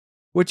market,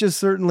 which is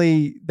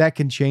certainly, that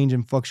can change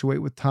and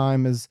fluctuate with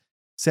time as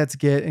sets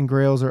get and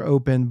grails are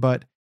open.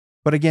 But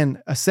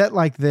again, a set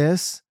like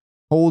this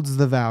holds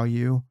the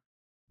value.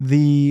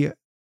 The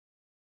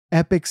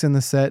epics in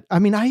the set, I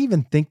mean, I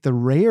even think the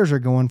rares are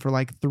going for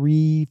like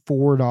 $3,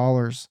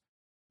 $4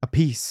 a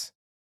piece.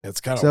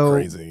 It's kind of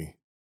crazy.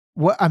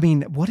 What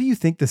do you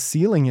think the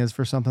ceiling is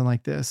for something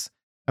like this?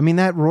 I mean,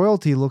 that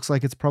royalty looks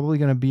like it's probably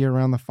going to be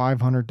around the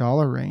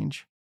 $500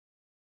 range.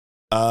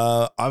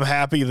 I'm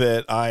happy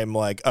that I'm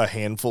like a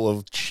handful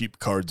of cheap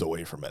cards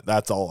away from it.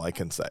 That's all I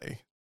can say.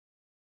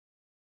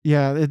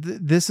 Yeah,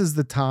 this is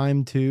the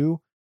time too,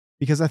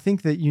 because I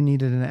think that you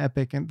needed an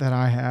epic that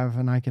I have,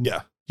 and I can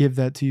give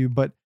that to you.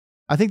 But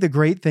I think the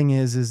great thing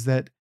is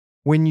that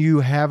when you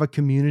have a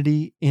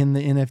community in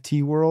the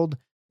NFT world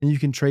and you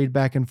can trade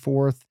back and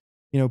forth,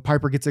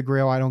 Piper gets a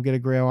grail, I don't get a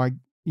grail.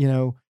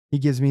 He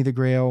gives me the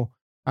grail,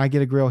 I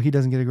get a grail, he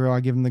doesn't get a grail, I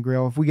give him the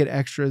grail. If we get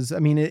extras, I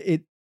mean,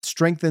 it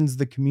strengthens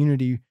the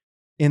community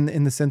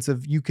in the sense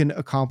of you can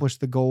accomplish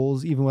the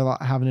goals even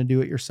without having to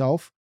do it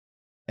yourself.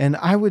 And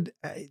I would,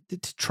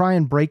 to try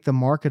and break the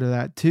market of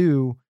that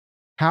too,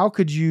 how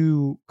could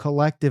you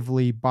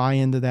collectively buy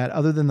into that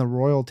other than the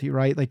royalty,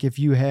 right? Like if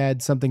you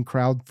had something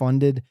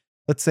crowdfunded,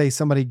 let's say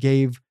somebody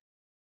gave,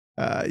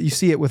 you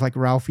see it with like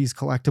Ralphie's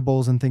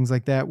Collectibles and things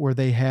like that, where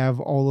they have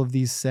all of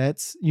these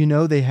sets,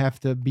 they have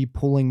to be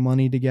pulling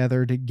money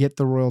together to get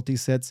the royalty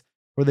sets,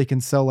 where they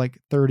can sell like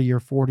 30 or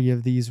 40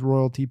 of these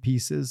royalty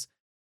pieces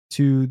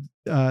to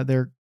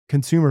their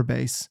consumer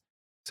base.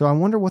 So I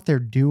wonder what they're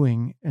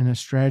doing in a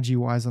strategy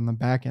wise on the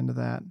back end of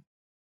that.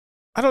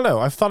 I don't know.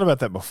 I've thought about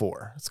that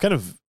before. It's kind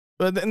of,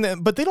 but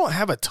they don't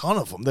have a ton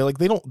of them.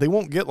 They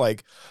won't get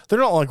like, they're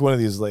not like one of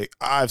these, like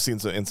I've seen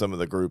in some of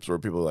the groups where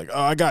people are like,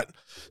 oh, I got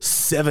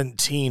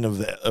 17 of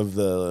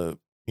the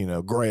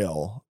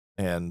grail.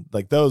 And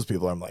like those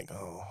people, I'm like,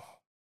 oh,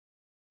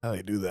 how do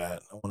they do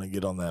that? I want to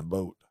get on that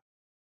boat.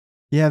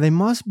 Yeah, they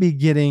must be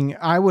getting,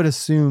 I would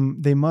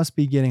assume they must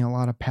be getting a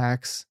lot of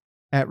packs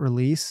at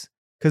release,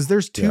 because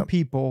there's two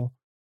people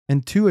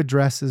and two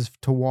addresses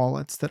to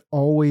wallets that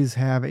always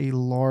have a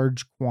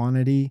large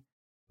quantity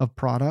of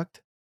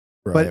product.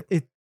 Right.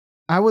 But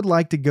I would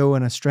like to go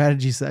in a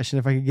strategy session,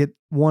 if I could get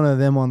one of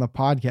them on the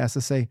podcast,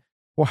 to say,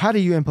 well, how do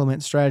you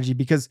implement strategy?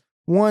 Because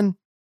one,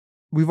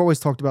 we've always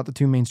talked about the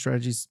two main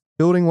strategies: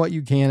 building what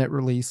you can at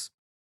release.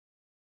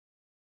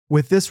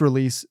 With this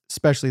release,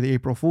 especially the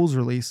April Fool's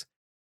release,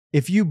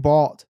 if you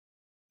bought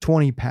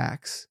 20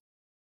 packs,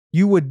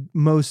 you would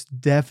most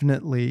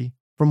definitely,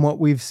 from what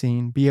we've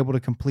seen, be able to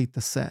complete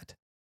the set.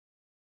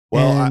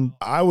 Well,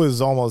 I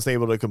was almost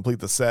able to complete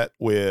the set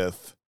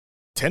with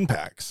 10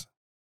 packs.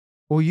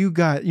 Well, you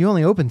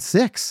only opened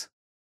 6.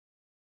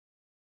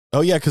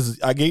 Oh yeah, because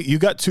you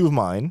got 2 of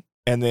mine,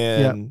 and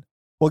then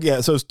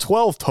so it's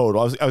 12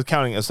 total. I was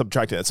counting and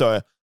subtracting it.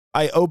 So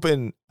I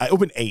opened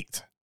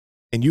 8,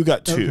 and you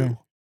got 2. Okay.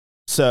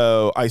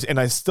 So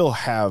I still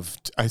have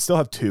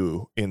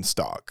 2 in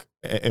stock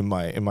in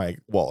my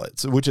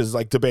wallet, which is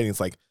like debating. It's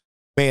like,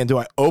 man, do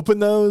I open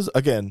those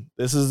again?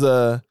 This is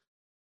a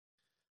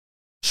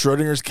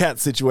Schrodinger's cat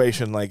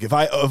situation. Like if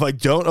I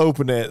don't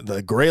open it,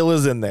 the grail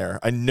is in there.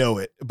 I know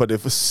it. But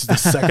if the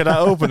second I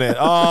open it,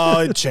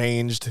 it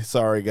changed.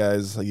 Sorry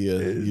guys,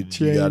 you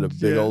got a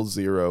big old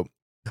 0.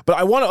 But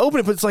I want to open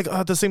it, but it's like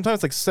at the same time,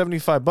 it's like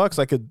 $75.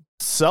 I could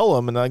sell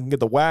them and I can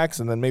get the wax,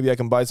 and then maybe I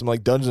can buy some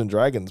like Dungeons and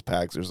Dragons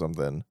packs or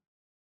something.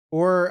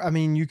 Or, I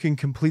mean, you can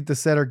complete the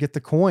set or get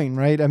the coin,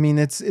 right? I mean,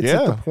 it's at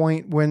the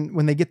point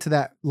when they get to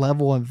that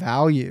level of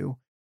value,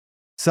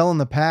 selling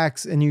the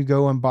packs and you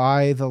go and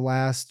buy the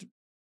last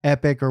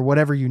epic or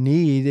whatever you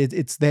need,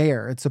 it's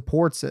there. It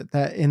supports it.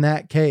 That in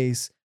that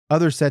case,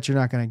 other sets you're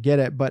not going to get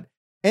it, but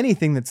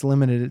anything that's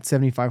limited at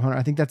 7,500,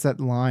 I think that's that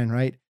line,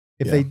 right?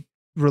 If they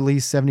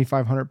release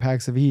 7,500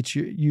 packs of each,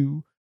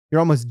 you're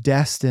almost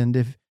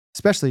destined,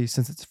 especially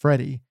since it's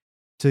Freddy,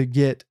 to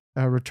get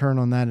a return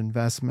on that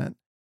investment,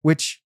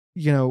 which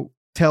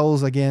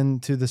tells again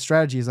to the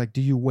strategy is like,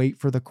 do you wait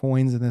for the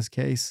coins in this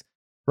case?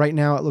 Right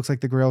now, it looks like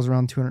the Grail's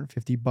around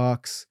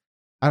 $250.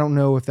 I don't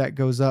know if that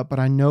goes up, but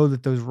I know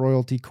that those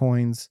royalty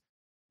coins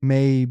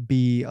may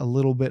be a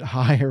little bit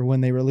higher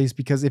when they release,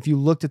 because if you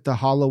looked at the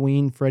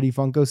Halloween Freddy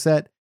Funko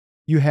set,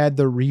 you had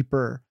the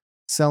Reaper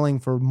selling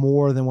for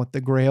more than what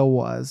the Grail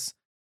was.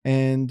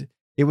 And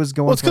it was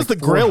going it's because the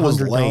Grail was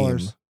lame.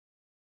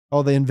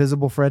 Oh, the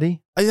Invisible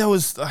Freddy? That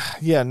was,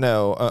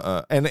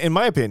 And in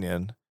my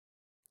opinion,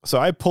 so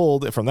I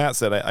pulled from that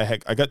set,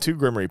 I got 2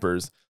 Grim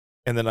Reapers,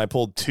 and then I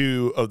pulled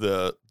 2 of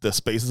the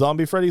Space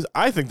Zombie Freddys.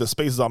 I think the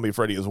Space Zombie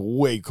Freddy is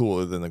way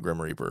cooler than the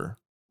Grim Reaper,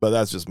 but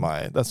that's just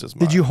my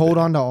Did you hold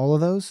on to all of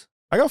those?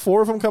 I got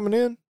 4 of them coming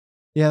in.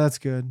 Yeah, that's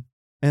good.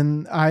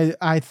 And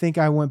I think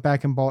I went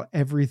back and bought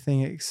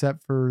everything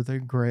except for the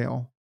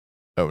Grail.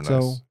 Oh, nice.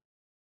 So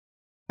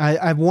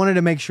I wanted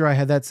to make sure I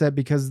had that set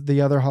because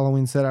the other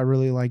Halloween set I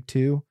really like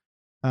too.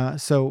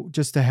 So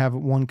just to have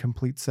one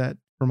complete set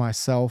for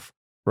myself,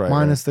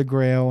 minus the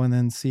Grail, and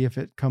then see if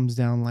it comes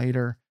down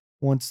later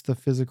once the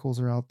physicals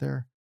are out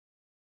there.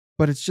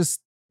 But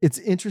it's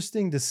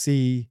interesting to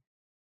see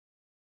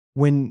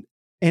when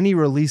any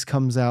release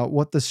comes out,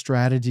 what the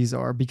strategies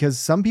are, because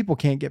some people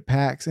can't get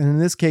packs. And in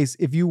this case,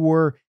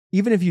 even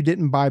if you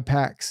didn't buy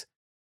packs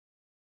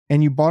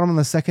and you bought them on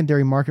the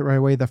secondary market right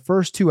away, the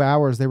first 2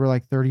 hours, they were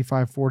like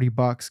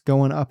 $35-$40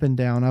 going up and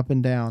down, up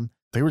and down.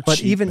 They were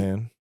cheap,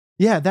 man.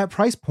 Yeah, that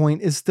price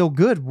point is still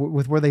good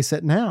with where they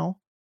sit now.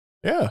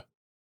 Yeah.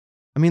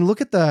 I mean,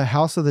 look at the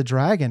House of the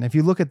Dragon. If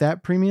you look at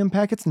that premium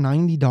pack, it's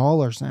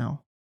 $90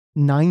 now.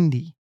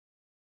 $90.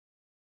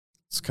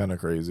 It's kind of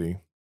crazy.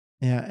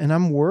 Yeah, and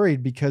I'm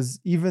worried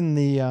because even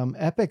the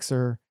epics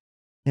are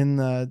in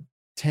the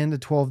 $10 to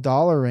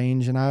 $12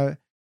 range, and I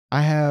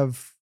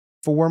have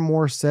 4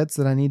 more sets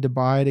that I need to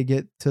buy to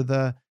get to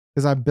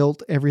because I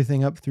built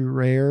everything up through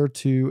rare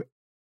to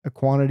a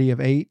quantity of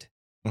 8,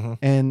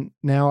 and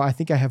now I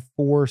think I have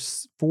four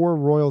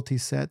royalty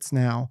sets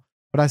now.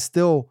 But I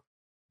still,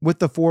 with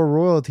the 4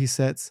 royalty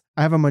sets,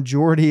 I have a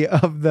majority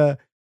of the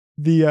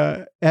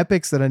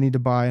epics that I need to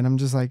buy, and I'm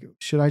just like,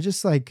 should I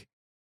just like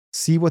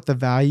see what the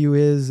value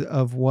is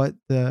of what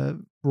the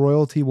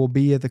royalty will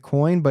be at the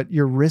coin, but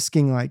you're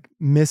risking like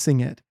missing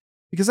it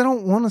because I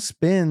don't want to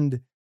spend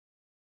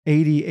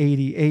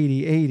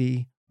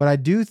 80, but I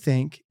do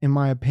think, in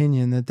my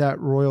opinion, that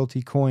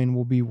royalty coin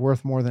will be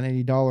worth more than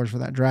 $80 for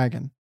that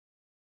dragon.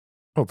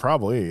 Oh,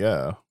 probably.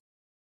 Yeah.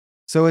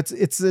 So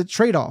it's a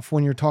trade-off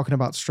when you're talking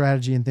about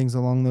strategy and things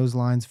along those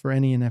lines for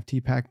any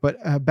NFT pack.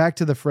 But back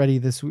to the Freddy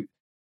this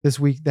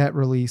week, that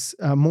release,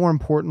 more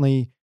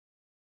importantly,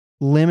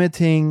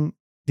 limiting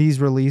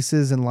these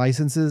releases and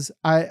licenses.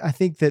 I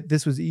think that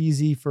this was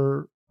easy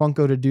for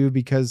Funko to do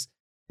because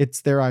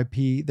it's their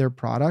IP, their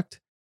product.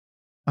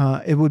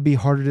 It would be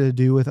harder to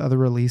do with other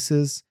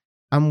releases.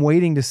 I'm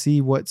waiting to see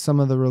what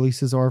some of the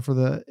releases are for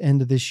the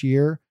end of this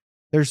year.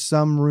 There's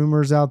some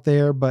rumors out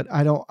there, but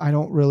I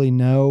don't really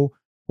know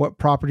what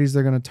properties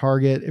they're going to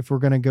target. If we're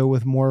going to go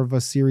with more of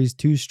a Series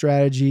 2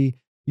 strategy,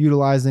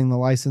 utilizing the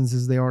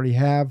licenses they already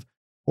have,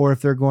 or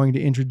if they're going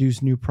to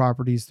introduce new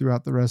properties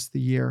throughout the rest of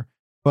the year.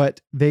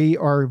 But they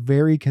are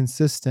very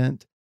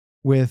consistent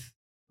with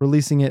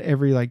releasing it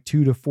every like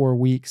 2 to 4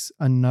 weeks,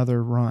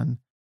 another run.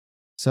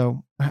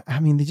 So,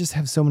 I mean, they just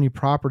have so many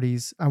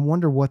properties. I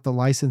wonder what the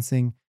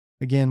licensing,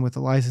 again, with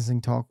the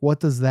licensing talk, what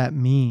does that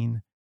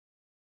mean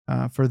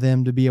for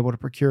them to be able to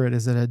procure it?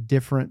 Is it a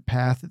different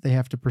path that they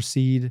have to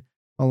proceed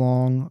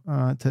along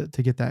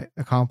to get that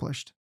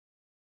accomplished?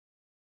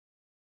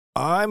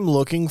 I'm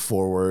looking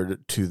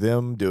forward to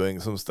them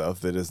doing some stuff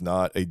that is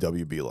not a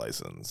WB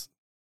license.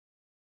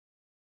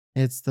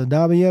 It's the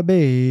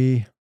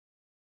WB.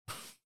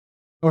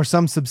 Or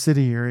some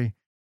subsidiary.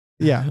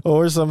 Yeah.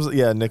 Or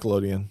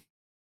Nickelodeon.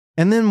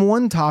 And then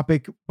one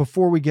topic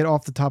before we get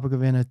off the topic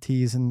of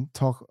NFTs and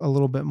talk a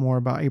little bit more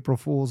about April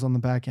Fools on the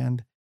back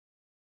end.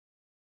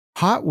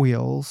 Hot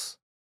Wheels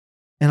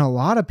and a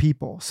lot of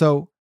people.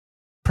 So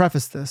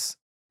preface this.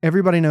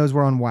 Everybody knows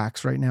we're on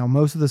wax right now.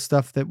 Most of the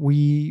stuff that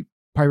we,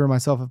 Piper and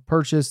myself, have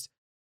purchased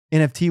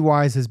NFT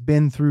wise has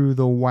been through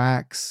the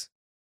wax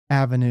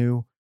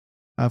avenue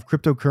of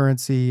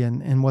cryptocurrency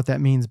and what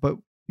that means. But,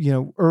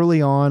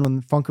 early on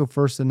when Funko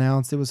first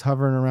announced, it was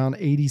hovering around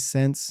 80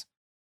 cents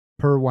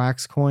per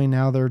wax coin.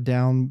 Now they're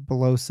down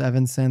below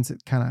 7 cents.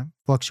 It kind of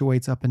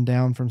fluctuates up and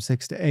down from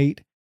 6 to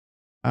 8.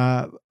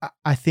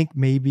 I think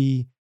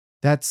maybe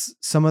that's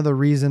some of the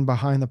reason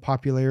behind the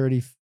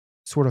popularity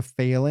sort of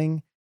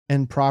failing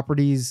and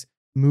properties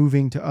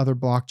moving to other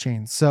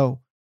blockchains.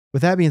 So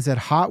with that being said,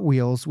 Hot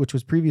Wheels, which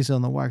was previously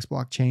on the wax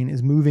blockchain,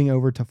 is moving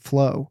over to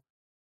Flow.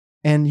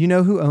 And you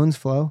know who owns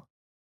Flow?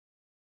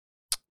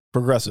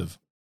 Progressive.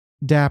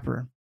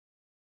 Dapper.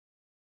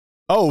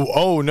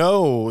 Oh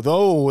no,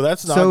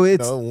 that's not.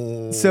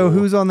 So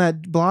who's on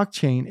that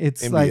blockchain?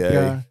 It's NBA.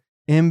 Like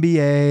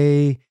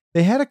NBA.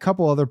 They had a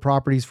couple other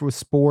properties for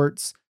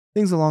sports,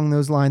 things along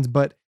those lines,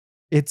 but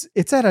it's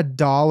at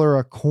 $1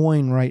 a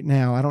coin right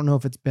now. I don't know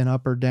if it's been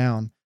up or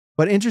down,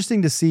 but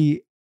interesting to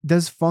see.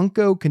 Does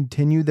Funko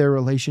continue their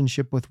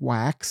relationship with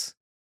wax?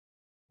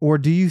 Or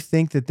do you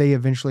think that they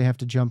eventually have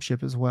to jump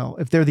ship as well,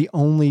 if they're the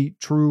only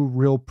true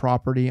real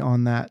property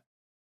on that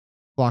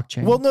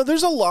blockchain? Well, no,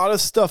 there's a lot of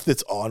stuff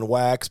that's on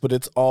wax, but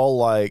it's all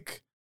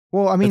like...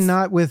 Well, I mean,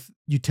 not with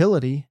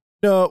utility.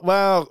 No,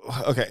 well,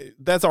 okay,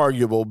 that's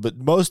arguable, but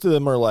most of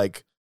them are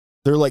like,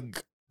 they're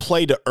like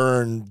play to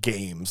earn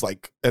games,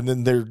 like, and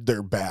then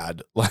they're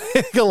bad.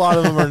 Like a lot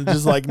of them are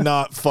just like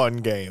not fun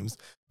games.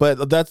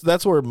 But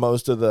that's where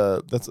most of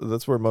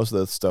that's where most of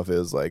the stuff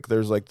is. Like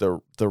there's like the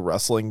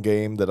wrestling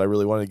game that I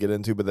really wanted to get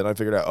into, but then I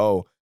figured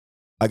out,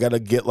 I got to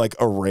get like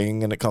a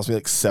ring and it cost me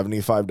like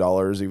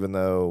 $75, even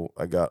though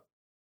I got,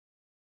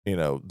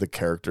 the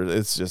character.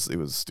 It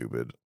was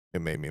stupid.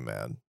 It made me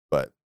mad.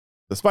 But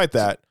despite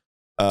that.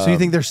 So you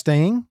think they're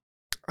staying?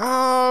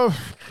 I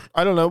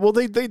don't know. Well,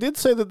 they did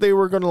say that they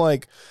were going to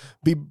like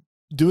be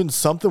doing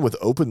something with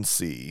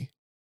OpenSea.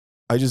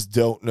 I just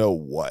don't know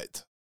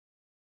what.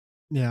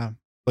 Yeah.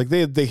 Like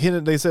they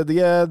hinted, they said,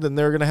 then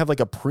they're gonna have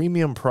like a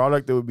premium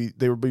product that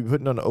they would be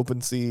putting on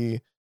OpenSea.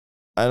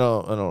 I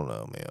don't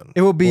know, man.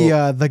 It will be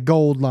the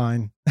gold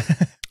line.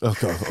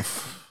 Okay.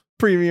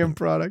 Premium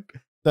product.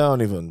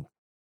 Don't even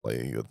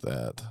play with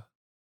that.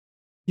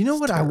 You know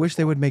what I wish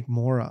they would make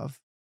more of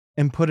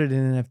and put it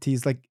in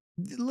NFTs? Like,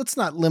 let's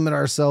not limit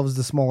ourselves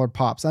to smaller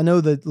pops. I know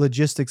the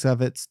logistics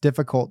of it's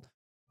difficult,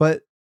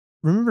 but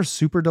remember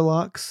Super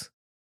Deluxe,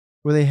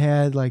 where they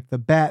had like the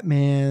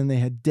Batman, they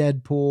had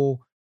Deadpool,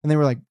 and they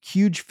were like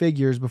huge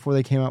figures before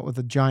they came out with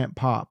a giant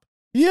pop.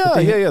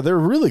 Yeah. They're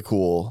really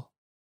cool.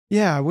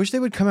 Yeah, I wish they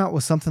would come out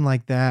with something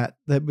like that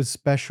was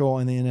special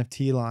in the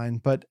NFT line.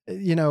 But,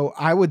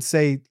 I would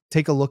say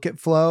take a look at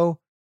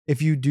Flow.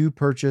 If you do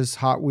purchase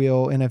Hot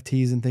Wheel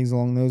NFTs and things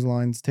along those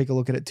lines, take a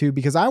look at it too.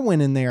 Because I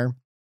went in there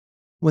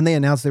when they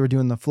announced they were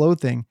doing the Flow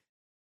thing.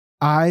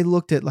 I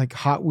looked at like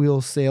Hot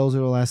Wheels sales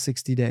over the last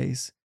 60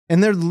 days.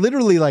 And they're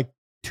literally like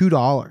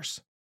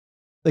 $2,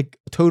 like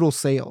total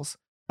sales.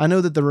 I know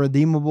that the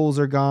redeemables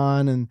are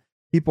gone and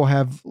people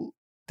have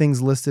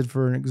things listed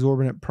for an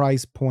exorbitant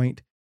price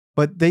point,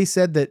 but they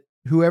said that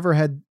whoever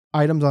had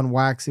items on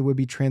wax, it would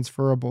be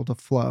transferable to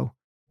Flow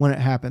when it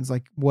happens,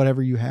 like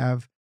whatever you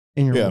have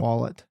in your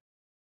wallet,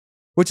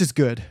 which is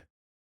good.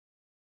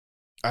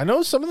 I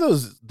know some of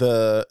those,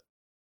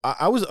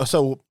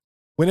 so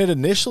when it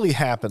initially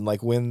happened,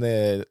 like when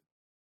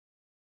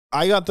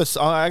I got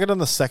on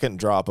the second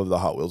drop of the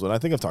Hot Wheels one. I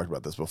think I've talked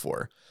about this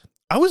before.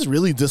 I was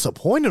really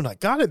disappointed when I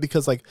got it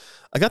because like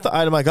I got the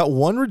item, I got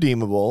one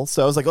redeemable.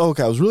 So I was like,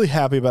 okay, I was really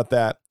happy about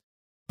that.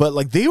 But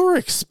like they were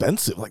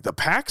expensive. Like the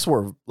packs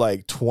were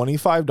like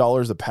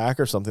 $25 a pack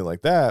or something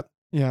like that.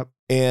 Yeah.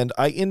 And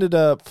I ended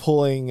up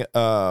pulling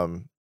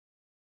one,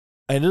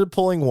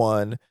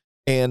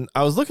 and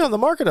I was looking on the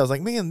market. I was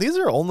like, man, these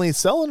are only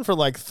selling for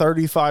like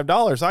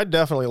 $35. I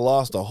definitely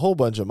lost a whole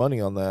bunch of money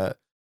on that.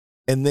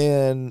 And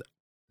then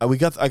I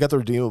got the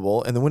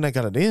redeemable, and then when I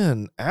got it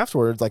in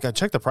afterwards, like I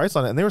checked the price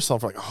on it, and they were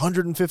selling for like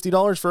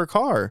 $150 for a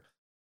car,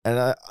 and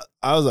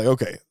I was like,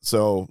 okay,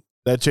 so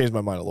that changed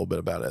my mind a little bit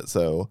about it.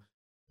 So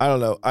I don't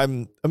know.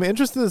 I'm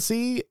interested to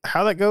see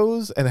how that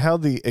goes and how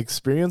the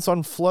experience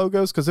on Flow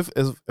goes, because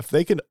if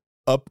they can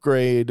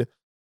upgrade,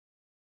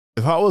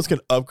 if Hot Wheels can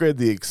upgrade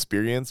the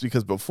experience,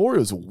 because before it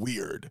was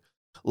weird.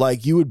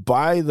 Like you would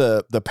buy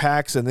the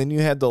packs and then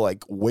you had to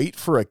like wait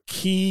for a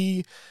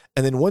key.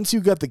 And then once you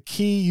got the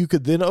key, you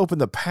could then open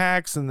the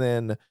packs, and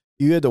then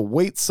you had to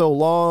wait so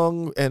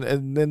long.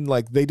 And then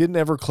like they didn't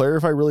ever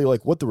clarify really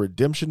like what the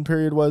redemption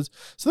period was.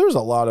 So there was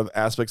a lot of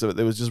aspects of it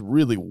that was just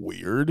really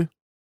weird.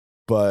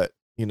 But,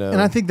 and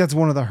I think that's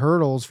one of the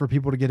hurdles for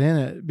people to get in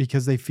it,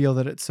 because they feel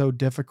that it's so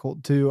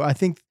difficult too. I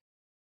think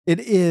It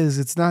is.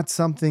 It's not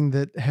something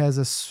that has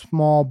a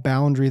small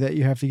boundary that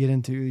you have to get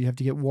into. You have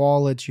to get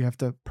wallets. You have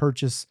to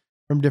purchase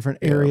from different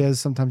areas.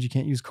 Sometimes you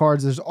can't use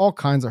cards. There's all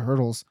kinds of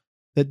hurdles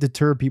that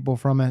deter people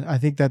from it. I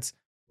think that's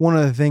one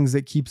of the things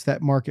that keeps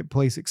that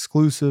marketplace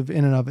exclusive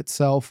in and of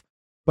itself.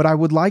 But I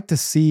would like to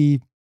see,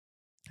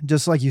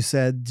 just like you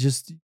said,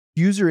 just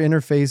user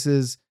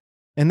interfaces.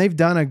 And they've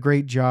done a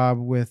great job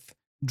with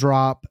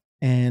Drop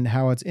and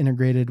how it's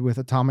integrated with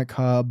Atomic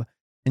Hub.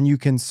 And you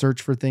can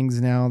search for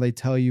things now. They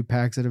tell you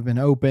packs that have been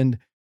opened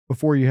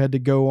before you had to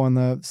go on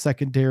the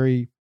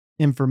secondary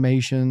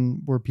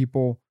information where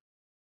people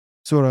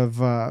sort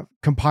of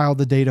compiled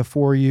the data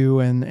for you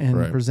and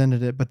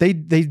presented it. But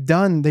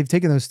they've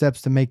taken those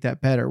steps to make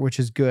that better, which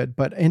is good.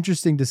 But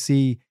interesting to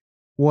see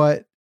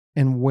what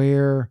and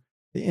where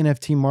the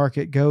NFT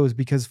market goes,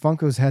 because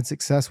Funko's had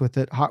success with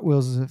it. Hot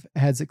Wheels have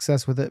had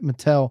success with it.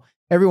 Mattel,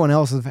 everyone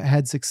else has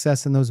had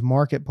success in those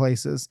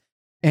marketplaces.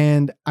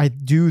 And I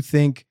do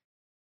think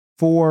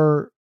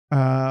for,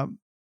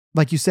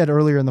 like you said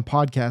earlier in the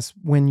podcast,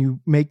 when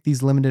you make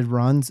these limited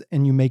runs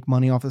and you make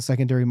money off the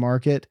secondary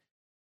market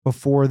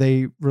before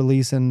they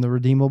release and the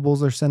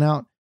redeemables are sent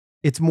out,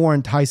 it's more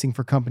enticing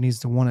for companies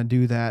to want to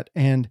do that.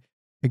 And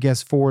I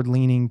guess forward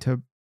leaning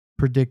to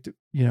predict,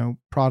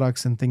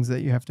 products and things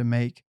that you have to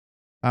make.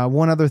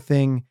 One other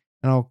thing,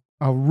 and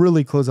I'll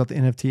really close out the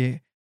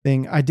NFT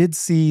thing. I did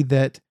see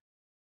that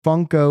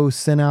Funko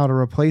sent out a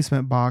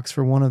replacement box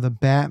for one of the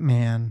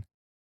Batman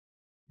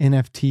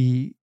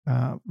NFT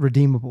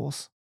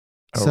redeemables.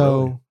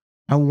 Really?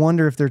 I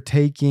wonder if they're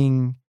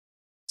taking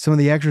some of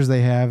the extras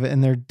they have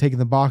and they're taking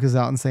the boxes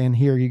out and saying,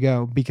 here you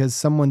go, because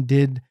someone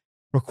did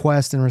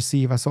request and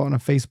receive. I saw it in a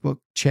Facebook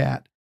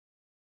chat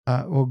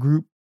or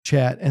group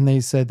chat, and they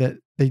said that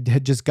they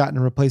had just gotten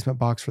a replacement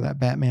box for that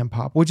Batman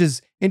pop, which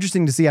is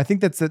interesting to see. I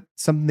think that's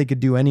something they could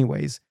do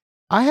anyways.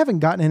 I haven't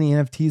gotten any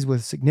NFTs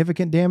with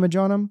significant damage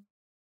on them.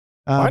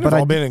 Mine have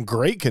all been in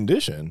great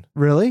condition.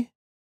 Really?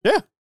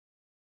 Yeah.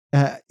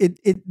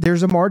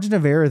 There's a margin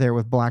of error there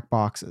with black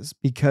boxes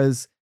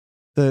because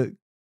the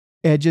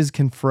edges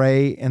can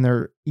fray and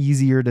they're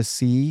easier to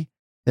see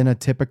than a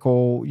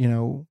typical,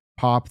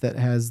 pop that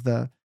has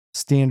the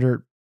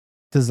standard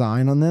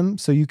design on them.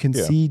 So you can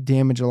see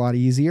damage a lot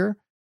easier.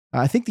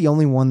 I think the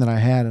only one that I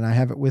had, and I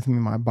have it with me,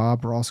 my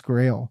Bob Ross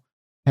Grail,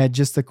 had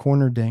just the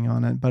corner ding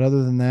on it. But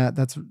other than that,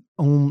 that's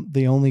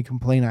the only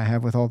complaint I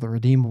have with all the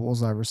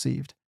redeemables I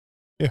received.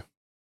 Yeah.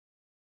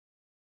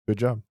 Good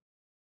job.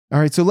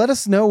 All right, so let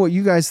us know what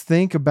you guys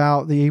think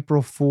about the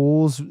April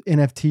Fool's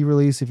NFT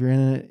release. If you're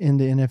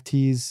into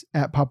NFTs,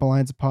 at Pop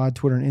Alliance Pod,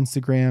 Twitter and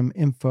Instagram,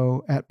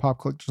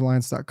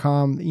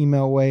 info@popcollectorsalliance.com. The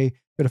email way,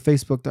 go to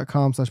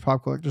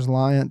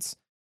facebook.com/popcollectorsalliance.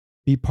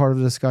 Be part of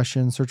the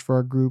discussion, search for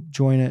our group,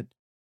 join it.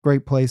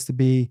 Great place to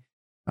be.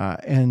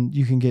 And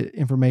you can get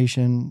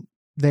information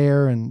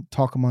there and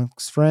talk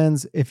amongst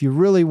friends. If you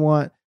really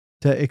want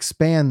to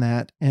expand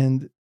that,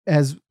 and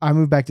as I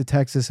move back to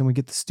Texas and we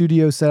get the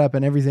studio set up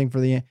and everything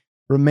for the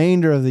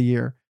remainder of the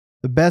year,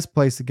 the best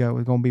place to go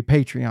is going to be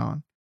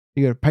Patreon.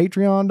 You go to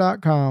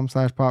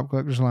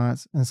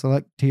patreon.com/popcollectorsalliance and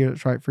select a tier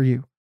that's right for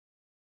you.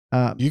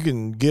 You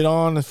can get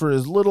on for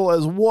as little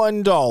as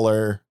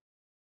 $1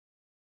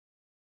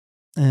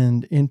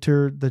 and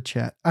enter the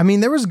chat. I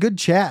mean, there was good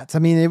chats. I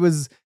mean, it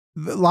was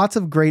lots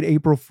of great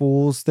April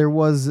Fools. There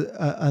was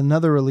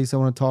another release I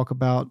want to talk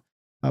about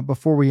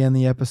before we end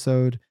the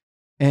episode.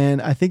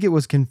 And I think it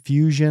was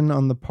confusion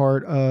on the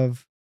part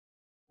of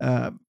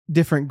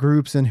different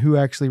groups and who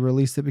actually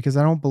released it, because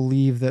I don't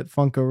believe that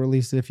Funko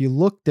released it. If you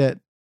looked at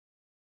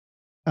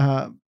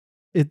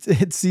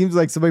it seems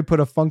like somebody put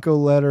a Funko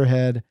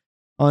letterhead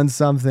on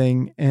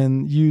something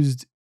and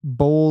used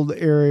bold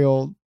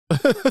Arial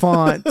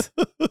font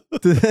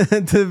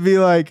to be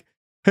like,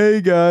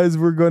 hey guys,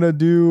 we're gonna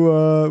do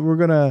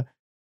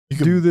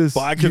this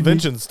buy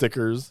convention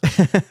stickers.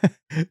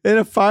 And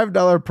a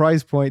 $5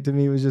 price point to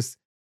me was just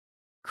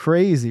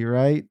crazy,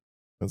 right?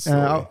 That's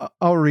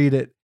I'll read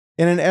it.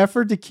 In an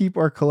effort to keep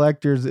our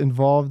collectors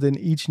involved in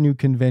each new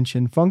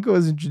convention, Funko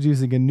is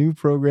introducing a new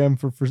program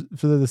for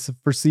the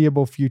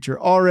foreseeable future.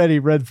 Already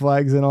red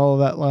flags in all of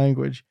that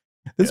language.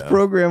 This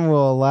program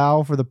will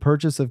allow for the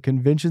purchase of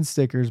convention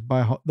stickers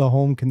by the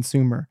home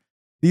consumer.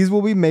 These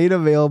will be made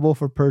available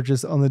for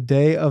purchase on the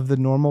day of the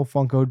normal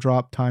Funko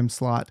drop time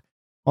slot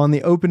on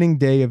the opening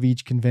day of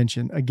each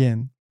convention.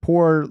 Again,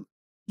 poor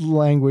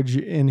language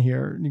in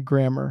here,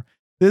 grammar.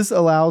 This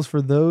allows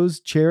for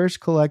those cherished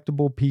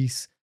collectible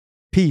piece,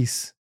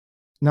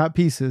 not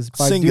pieces.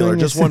 By singular,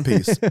 just one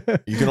piece.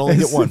 You can only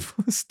get one.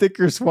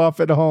 Sticker swap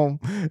at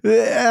home. And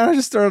I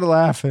just started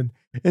laughing.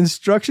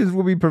 Instructions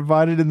will be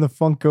provided in the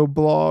Funko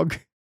blog.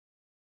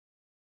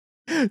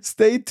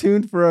 Stay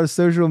tuned for our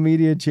social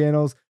media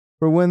channels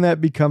for when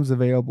that becomes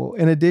available.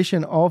 In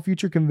addition, all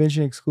future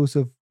convention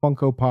exclusive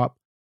Funko Pop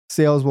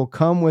sales will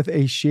come with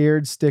a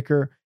shared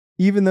sticker,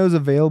 even those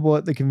available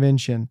at the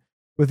convention,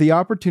 with the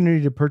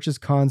opportunity to purchase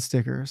con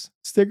stickers.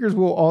 Stickers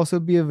will also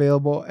be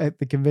available at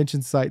the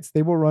convention sites.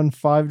 They will run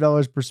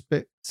 $5 per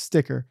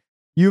sticker.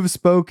 You have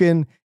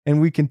spoken,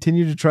 and we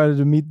continue to try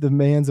to meet the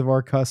demands of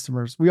our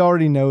customers. We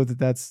already know that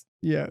that's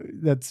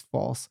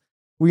false.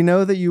 We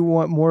know that you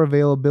want more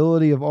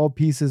availability of all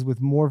pieces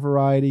with more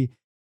variety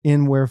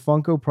in where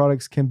Funko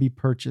products can be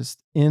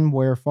purchased.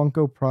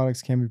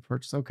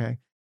 Okay.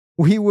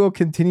 We will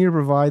continue to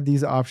provide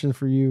these options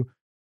for you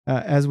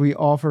as we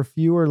offer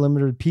fewer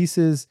limited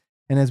pieces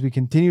and as we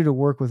continue to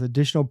work with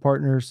additional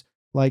partners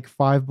like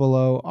Five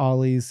Below,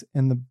 Ollie's,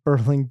 and the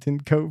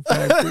Burlington Coat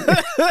Factory.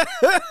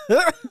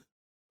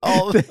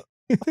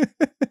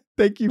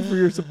 Thank you for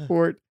your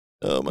support.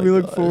 We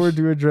look forward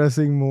to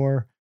addressing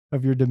more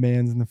of your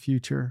demands in the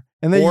future.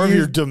 And more of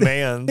your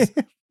demands.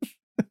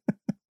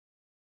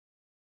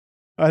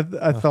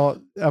 I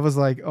thought, I was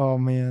like, oh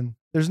man,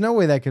 there's no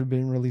way that could have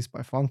been released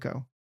by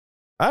Funko.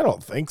 I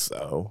don't think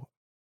so.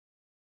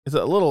 It's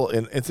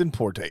it's in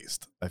poor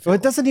taste. I feel well,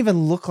 it doesn't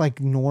even look like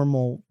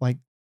normal, like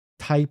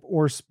type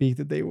or speak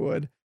that they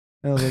would.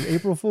 And I was like,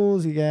 April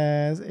Fools, you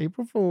guys,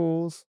 April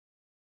Fools.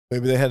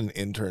 Maybe they had an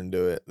intern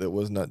do it that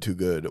was not too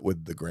good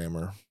with the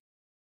grammar.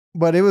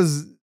 But it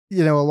was,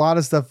 a lot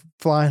of stuff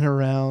flying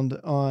around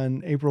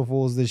on April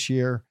Fools this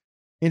year.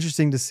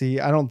 Interesting to see.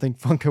 I don't think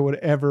Funko would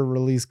ever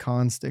release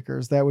con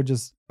stickers. That would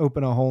just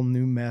open a whole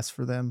new mess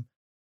for them.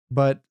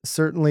 But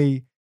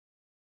certainly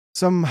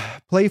some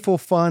playful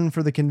fun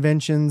for the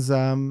conventions.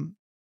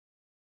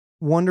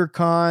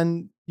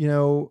 WonderCon,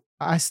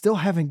 I still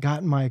haven't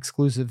gotten my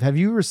exclusive. Have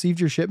you received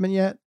your shipment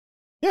yet?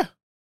 Yeah.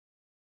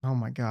 Oh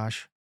my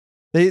gosh.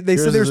 They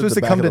said they were supposed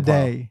to come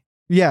today.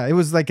 Yeah, it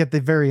was like at the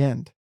very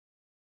end.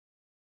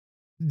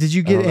 Did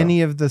you get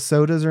any of the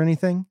sodas or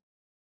anything?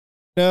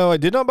 No, I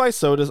did not buy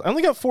sodas. I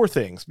only got 4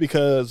 things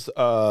because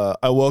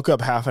I woke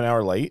up half an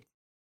hour late,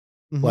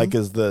 like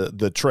is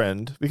the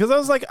trend. Because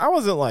I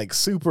wasn't like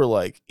super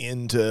like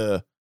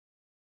into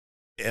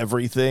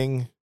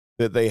everything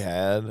that they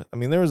had. I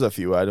mean, there was a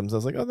few items I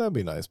was like, oh, that'd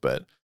be nice.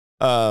 But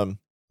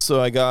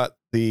so I got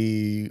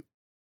the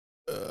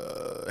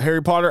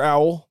Harry Potter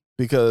owl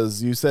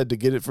because you said to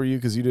get it for you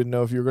because you didn't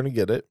know if you were going to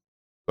get it.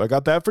 So I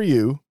got that for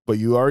you, but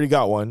you already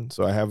got one,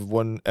 so I have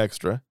one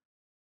extra.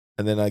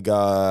 And then I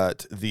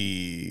got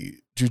the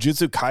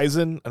Jujutsu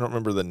Kaisen. I don't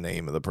remember the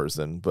name of the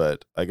person,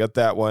 but I got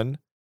that one.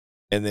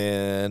 And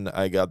then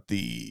I got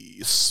the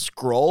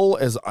Skrull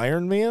as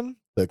Iron Man,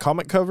 the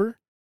comic cover.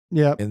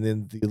 Yeah. And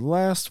then the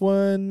last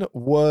one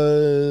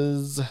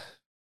was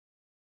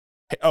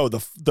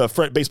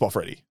the baseball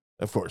Freddy.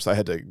 Of course, I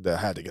had to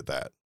get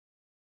that.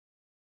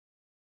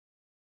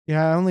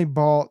 Yeah, I only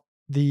bought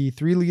the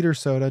 3-liter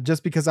soda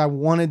just because I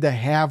wanted to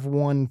have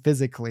one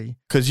physically.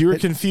 Because you were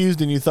confused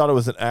and you thought it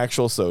was an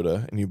actual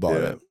soda and you bought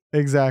it.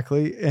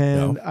 Exactly.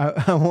 And no.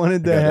 I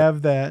wanted to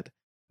have that.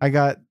 I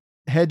got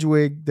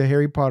Hedwig, the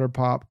Harry Potter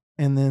pop,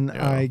 and then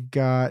I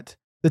got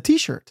the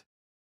t-shirt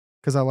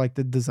because I like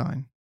the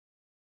design.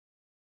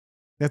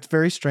 That's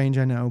very strange,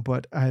 I know,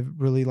 but I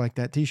really like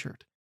that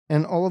t-shirt.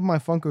 And all of my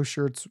Funko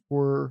shirts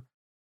were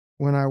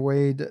when I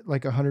weighed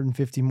like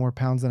 150 more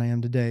pounds than I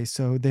am today.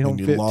 So they don't fit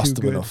too good. You lost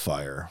them in a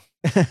fire.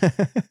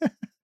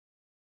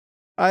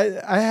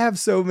 I have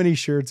so many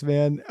shirts,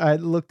 man. I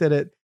looked at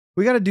it.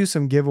 We got to do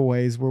some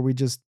giveaways where we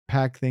just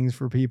pack things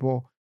for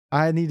people.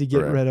 I need to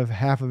get rid of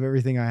half of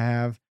everything I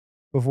have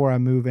before I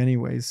move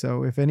anyways.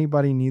 So if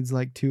anybody needs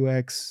like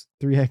 2X,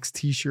 3X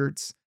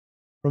t-shirts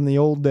from the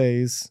old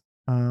days,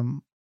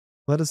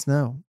 let us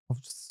know. I'll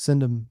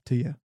send them to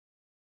you.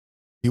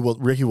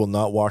 Ricky will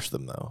not wash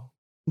them though.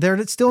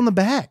 They're still in the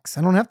bags.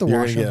 I don't have to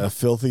wash them. Yeah, a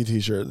filthy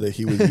t-shirt that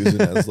he was using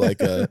as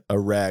like a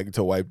rag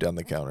to wipe down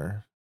the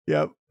counter.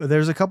 Yep.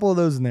 There's a couple of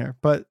those in there,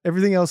 but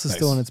everything else is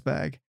still in its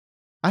bag.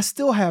 I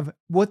still have,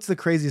 what's the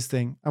craziest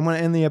thing? I'm going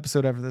to end the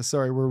episode after this.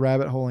 Sorry, we're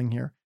rabbit holing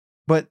here.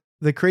 But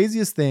the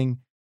craziest thing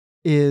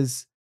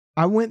is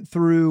I went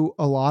through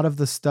a lot of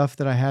the stuff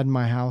that I had in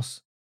my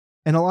house,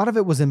 and a lot of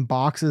it was in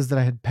boxes that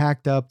I had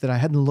packed up that I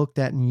hadn't looked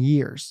at in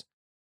years.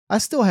 I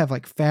still have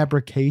like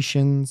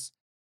fabrications,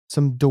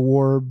 some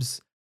Dorbs,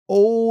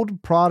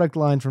 old product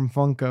line from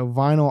Funko,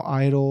 vinyl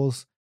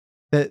idols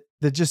that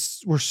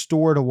just were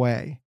stored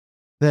away.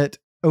 That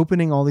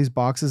opening all these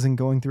boxes and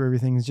going through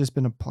everything has just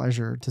been a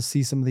pleasure to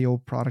see some of the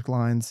old product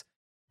lines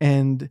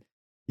and,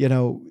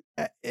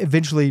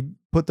 eventually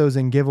put those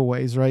in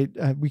giveaways, right?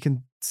 We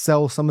can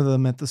sell some of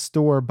them at the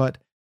store, but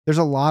there's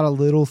a lot of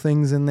little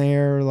things in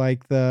there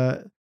like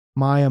the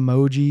My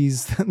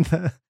Emojis,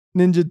 the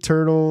Ninja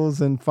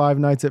Turtles and Five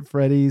Nights at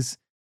Freddy's.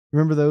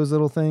 Remember those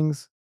little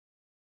things?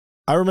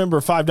 I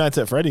remember Five Nights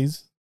at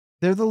Freddy's.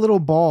 They're the little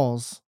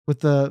balls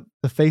with the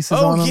faces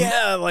on them. Oh,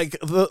 yeah. Like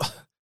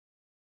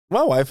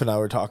my wife and I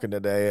were talking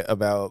today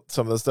about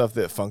some of the stuff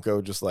that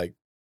Funko just like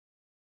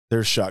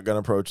their shotgun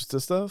approaches to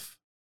stuff.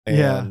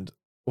 And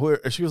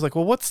she was like,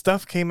 well, what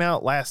stuff came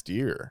out last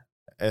year?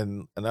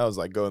 And I was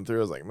like going through,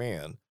 I was like,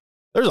 man,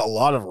 there's a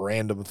lot of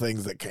random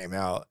things that came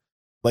out.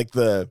 Like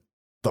the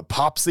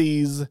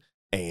Popsies,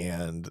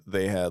 and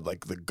they had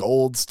like the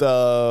gold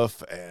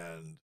stuff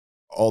and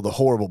all the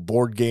horrible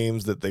board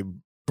games that they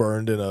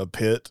burned in a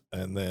pit.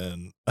 And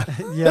then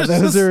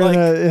those are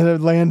in a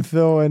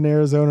landfill in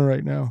Arizona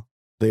right now.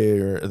 They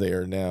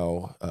are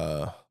now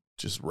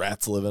just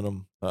rats live in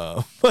them.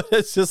 But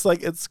it's just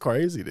like, it's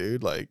crazy,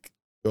 dude. Like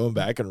going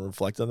back and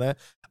reflect on that.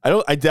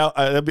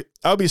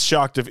 I'll be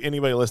shocked if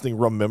anybody listening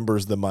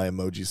remembers the My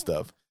Emoji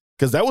stuff.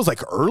 Because that was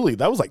like early.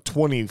 That was like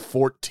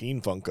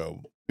 2014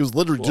 Funko. It was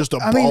literally just a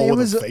ball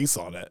with a face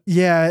on it.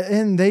 Yeah,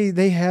 and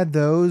they had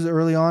those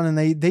early on, and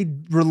they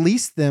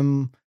released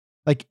them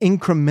like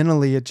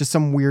incrementally at just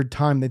some weird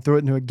time. They throw it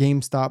into a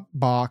GameStop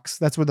box.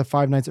 That's where the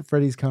Five Nights at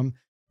Freddy's come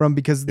from,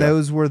 because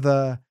those were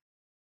the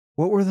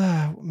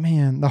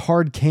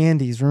hard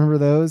candies. Remember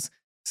those?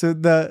 So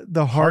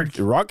the hard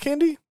rock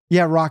candy?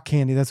 Yeah, rock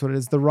candy. That's what it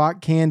is. The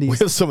rock candies. We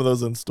have some of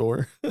those in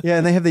store. Yeah,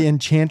 and they have the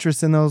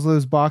Enchantress in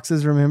those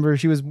boxes. Remember,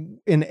 she was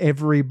in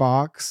every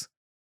box.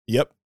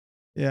 Yep.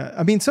 Yeah,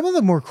 I mean, some of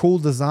them were cool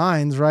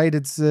designs, right?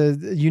 It's a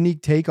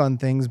unique take on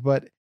things,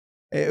 but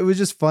it was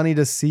just funny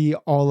to see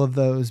all of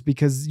those,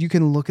 because you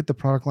can look at the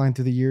product line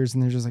through the years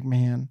and they're just like,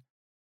 man,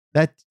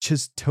 that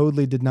just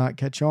totally did not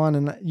catch on.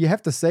 And you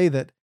have to say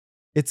that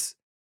it's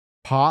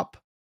pop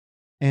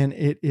and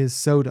it is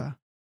soda.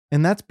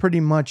 And that's pretty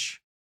much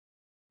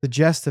the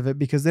gist of it,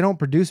 because they don't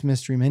produce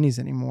mystery minis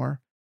anymore.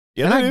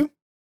 Yeah, they do.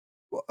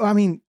 I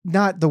mean,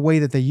 not the way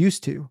that they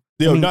used to.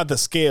 Not the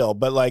scale,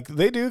 but like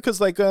they do,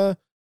 because like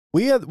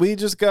we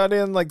just got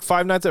in like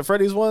Five Nights at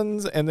Freddy's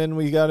ones, and then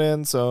we got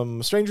in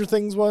some Stranger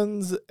Things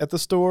ones at the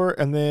store,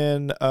 and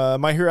then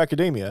My Hero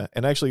Academia.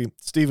 And actually,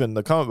 Steven,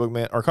 our comic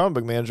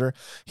book manager,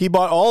 he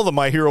bought all the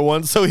My Hero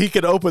ones so he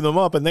could open them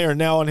up, and they are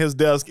now on his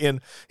desk. And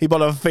he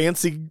bought a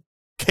fancy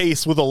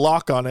case with a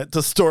lock on it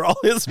to store all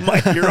his My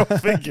Hero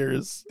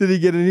figures. Did he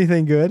get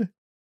anything good?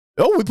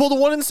 Oh, we pulled a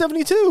 1 in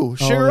 72.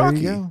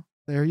 Shigaraki.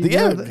 There you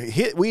go.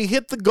 We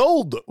hit the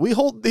gold.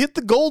 Hit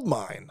the gold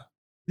mine.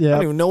 Yeah. I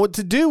don't even know what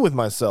to do with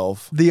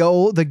myself.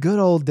 The good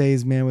old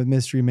days, man, with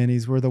mystery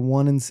minis were the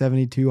 1 in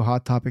 72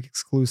 Hot Topic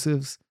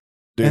exclusives.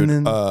 Dude, and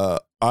then,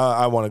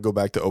 I want to go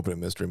back to opening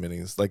mystery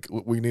minis. Like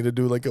we need to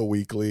do like a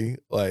weekly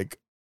like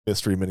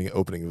mystery mini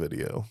opening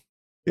video.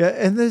 Yeah,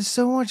 and there's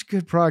so much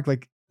good product.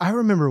 Like I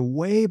remember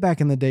way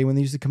back in the day when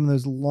they used to come in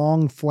those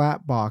long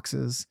flat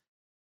boxes,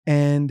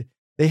 and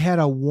they had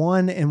a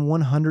 1 in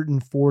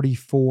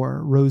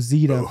 144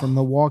 Rosita from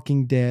The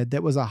Walking Dead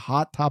that was a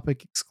Hot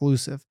Topic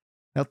exclusive.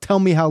 Now tell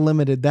me how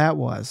limited that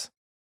was.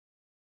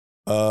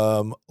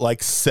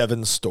 Like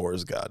 7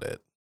 stores got it.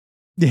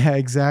 Yeah,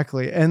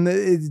 exactly. And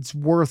it's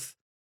worth,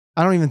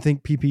 I don't even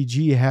think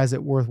PPG has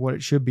it worth what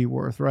it should be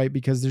worth, right?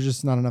 Because there's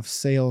just not enough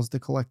sales to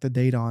collect the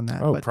data on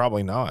that. Oh, but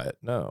probably not.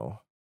 No.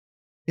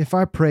 If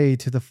I pray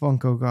to the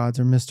Funko gods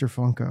or Mr.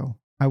 Funko,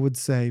 I would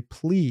say,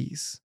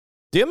 please.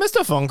 Dear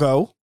Mr.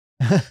 Funko.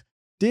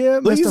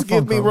 Dear please Mr.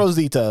 give Funko, me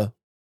Rosita.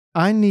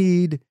 I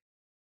need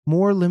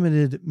more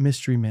limited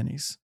mystery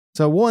minis.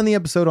 So we'll end the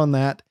episode on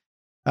that.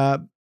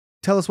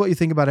 Tell us what you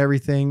think about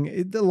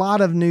everything. A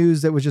lot of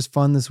news that was just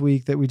fun this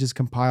week that we just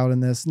compiled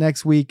in this.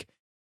 Next week,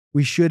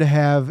 we should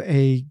have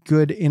a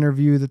good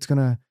interview that's going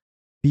to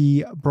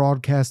be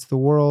broadcast to the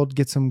world.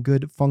 Get some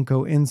good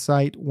Funko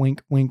insight.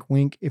 Wink, wink,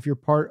 wink. If you're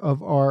part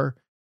of our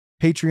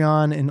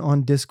Patreon and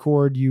on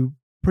Discord, you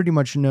pretty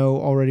much know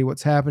already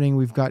what's happening.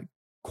 We've got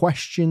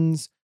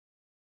questions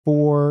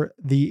for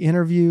the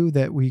interview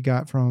that we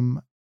got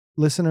from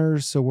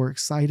listeners, so we're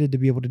excited to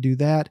be able to do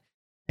that,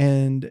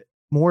 and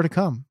more to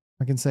come.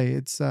 I can say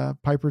it's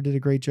Piper did a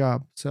great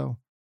job. So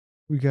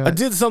I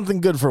did something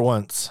good for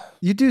once.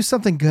 You do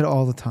something good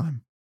all the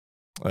time.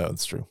 Oh,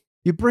 that's true.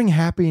 You bring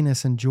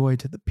happiness and joy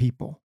to the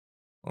people.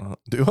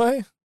 Do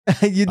I?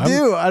 You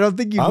do. I don't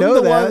think you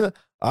know that.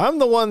 I'm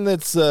the one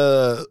that's what's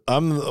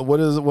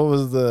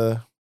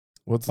the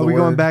Are we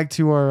going back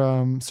to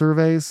our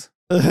surveys?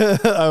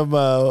 I'm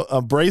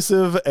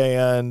abrasive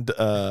and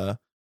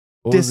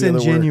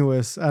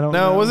disingenuous. I don't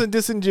know. No, it wasn't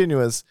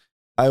disingenuous.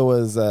 I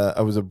was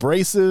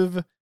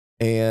abrasive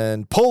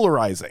and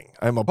polarizing.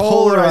 I'm a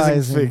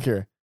polarizing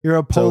figure. You're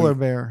a polar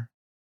bear.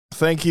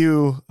 Thank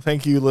you,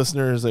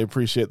 listeners. I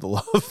appreciate the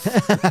love.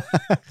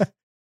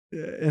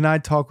 And I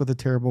talk with a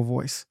terrible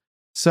voice.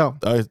 So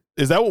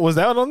was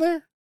that on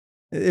there?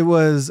 It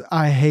was.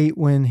 I hate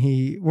when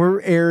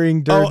we're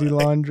airing dirty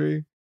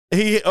laundry.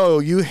 They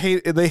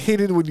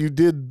hated when you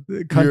did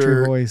the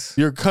country voice.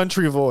 Your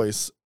country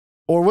voice.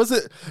 Or was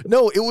it?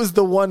 No, it was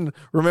the one.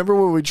 Remember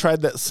when we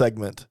tried that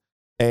segment,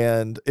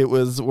 and it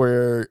was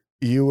where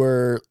you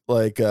were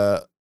like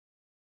a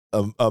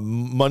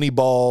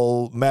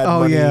Moneyball, Mad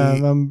Money.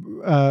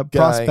 Oh yeah,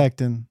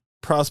 prospecting.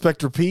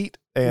 Prospector Pete,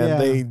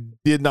 and they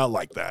did not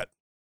like that.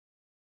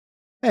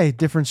 Hey,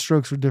 different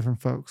strokes for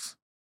different folks.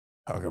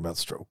 Talking about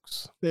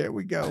strokes. There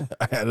we go.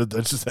 I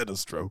just had a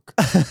stroke.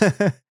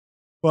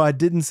 Well, I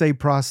didn't say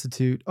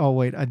prostitute. Oh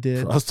wait, I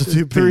did.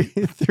 Prostitute three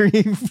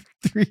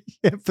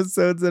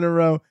episodes in a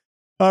row.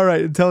 All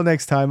right, until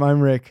next time,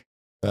 I'm Rick.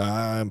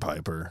 I'm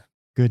Piper.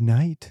 Good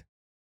night.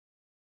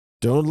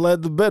 Don't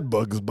let the bed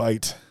bugs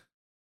bite.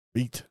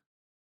 Beat.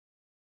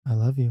 I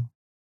love you.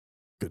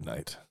 Good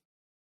night.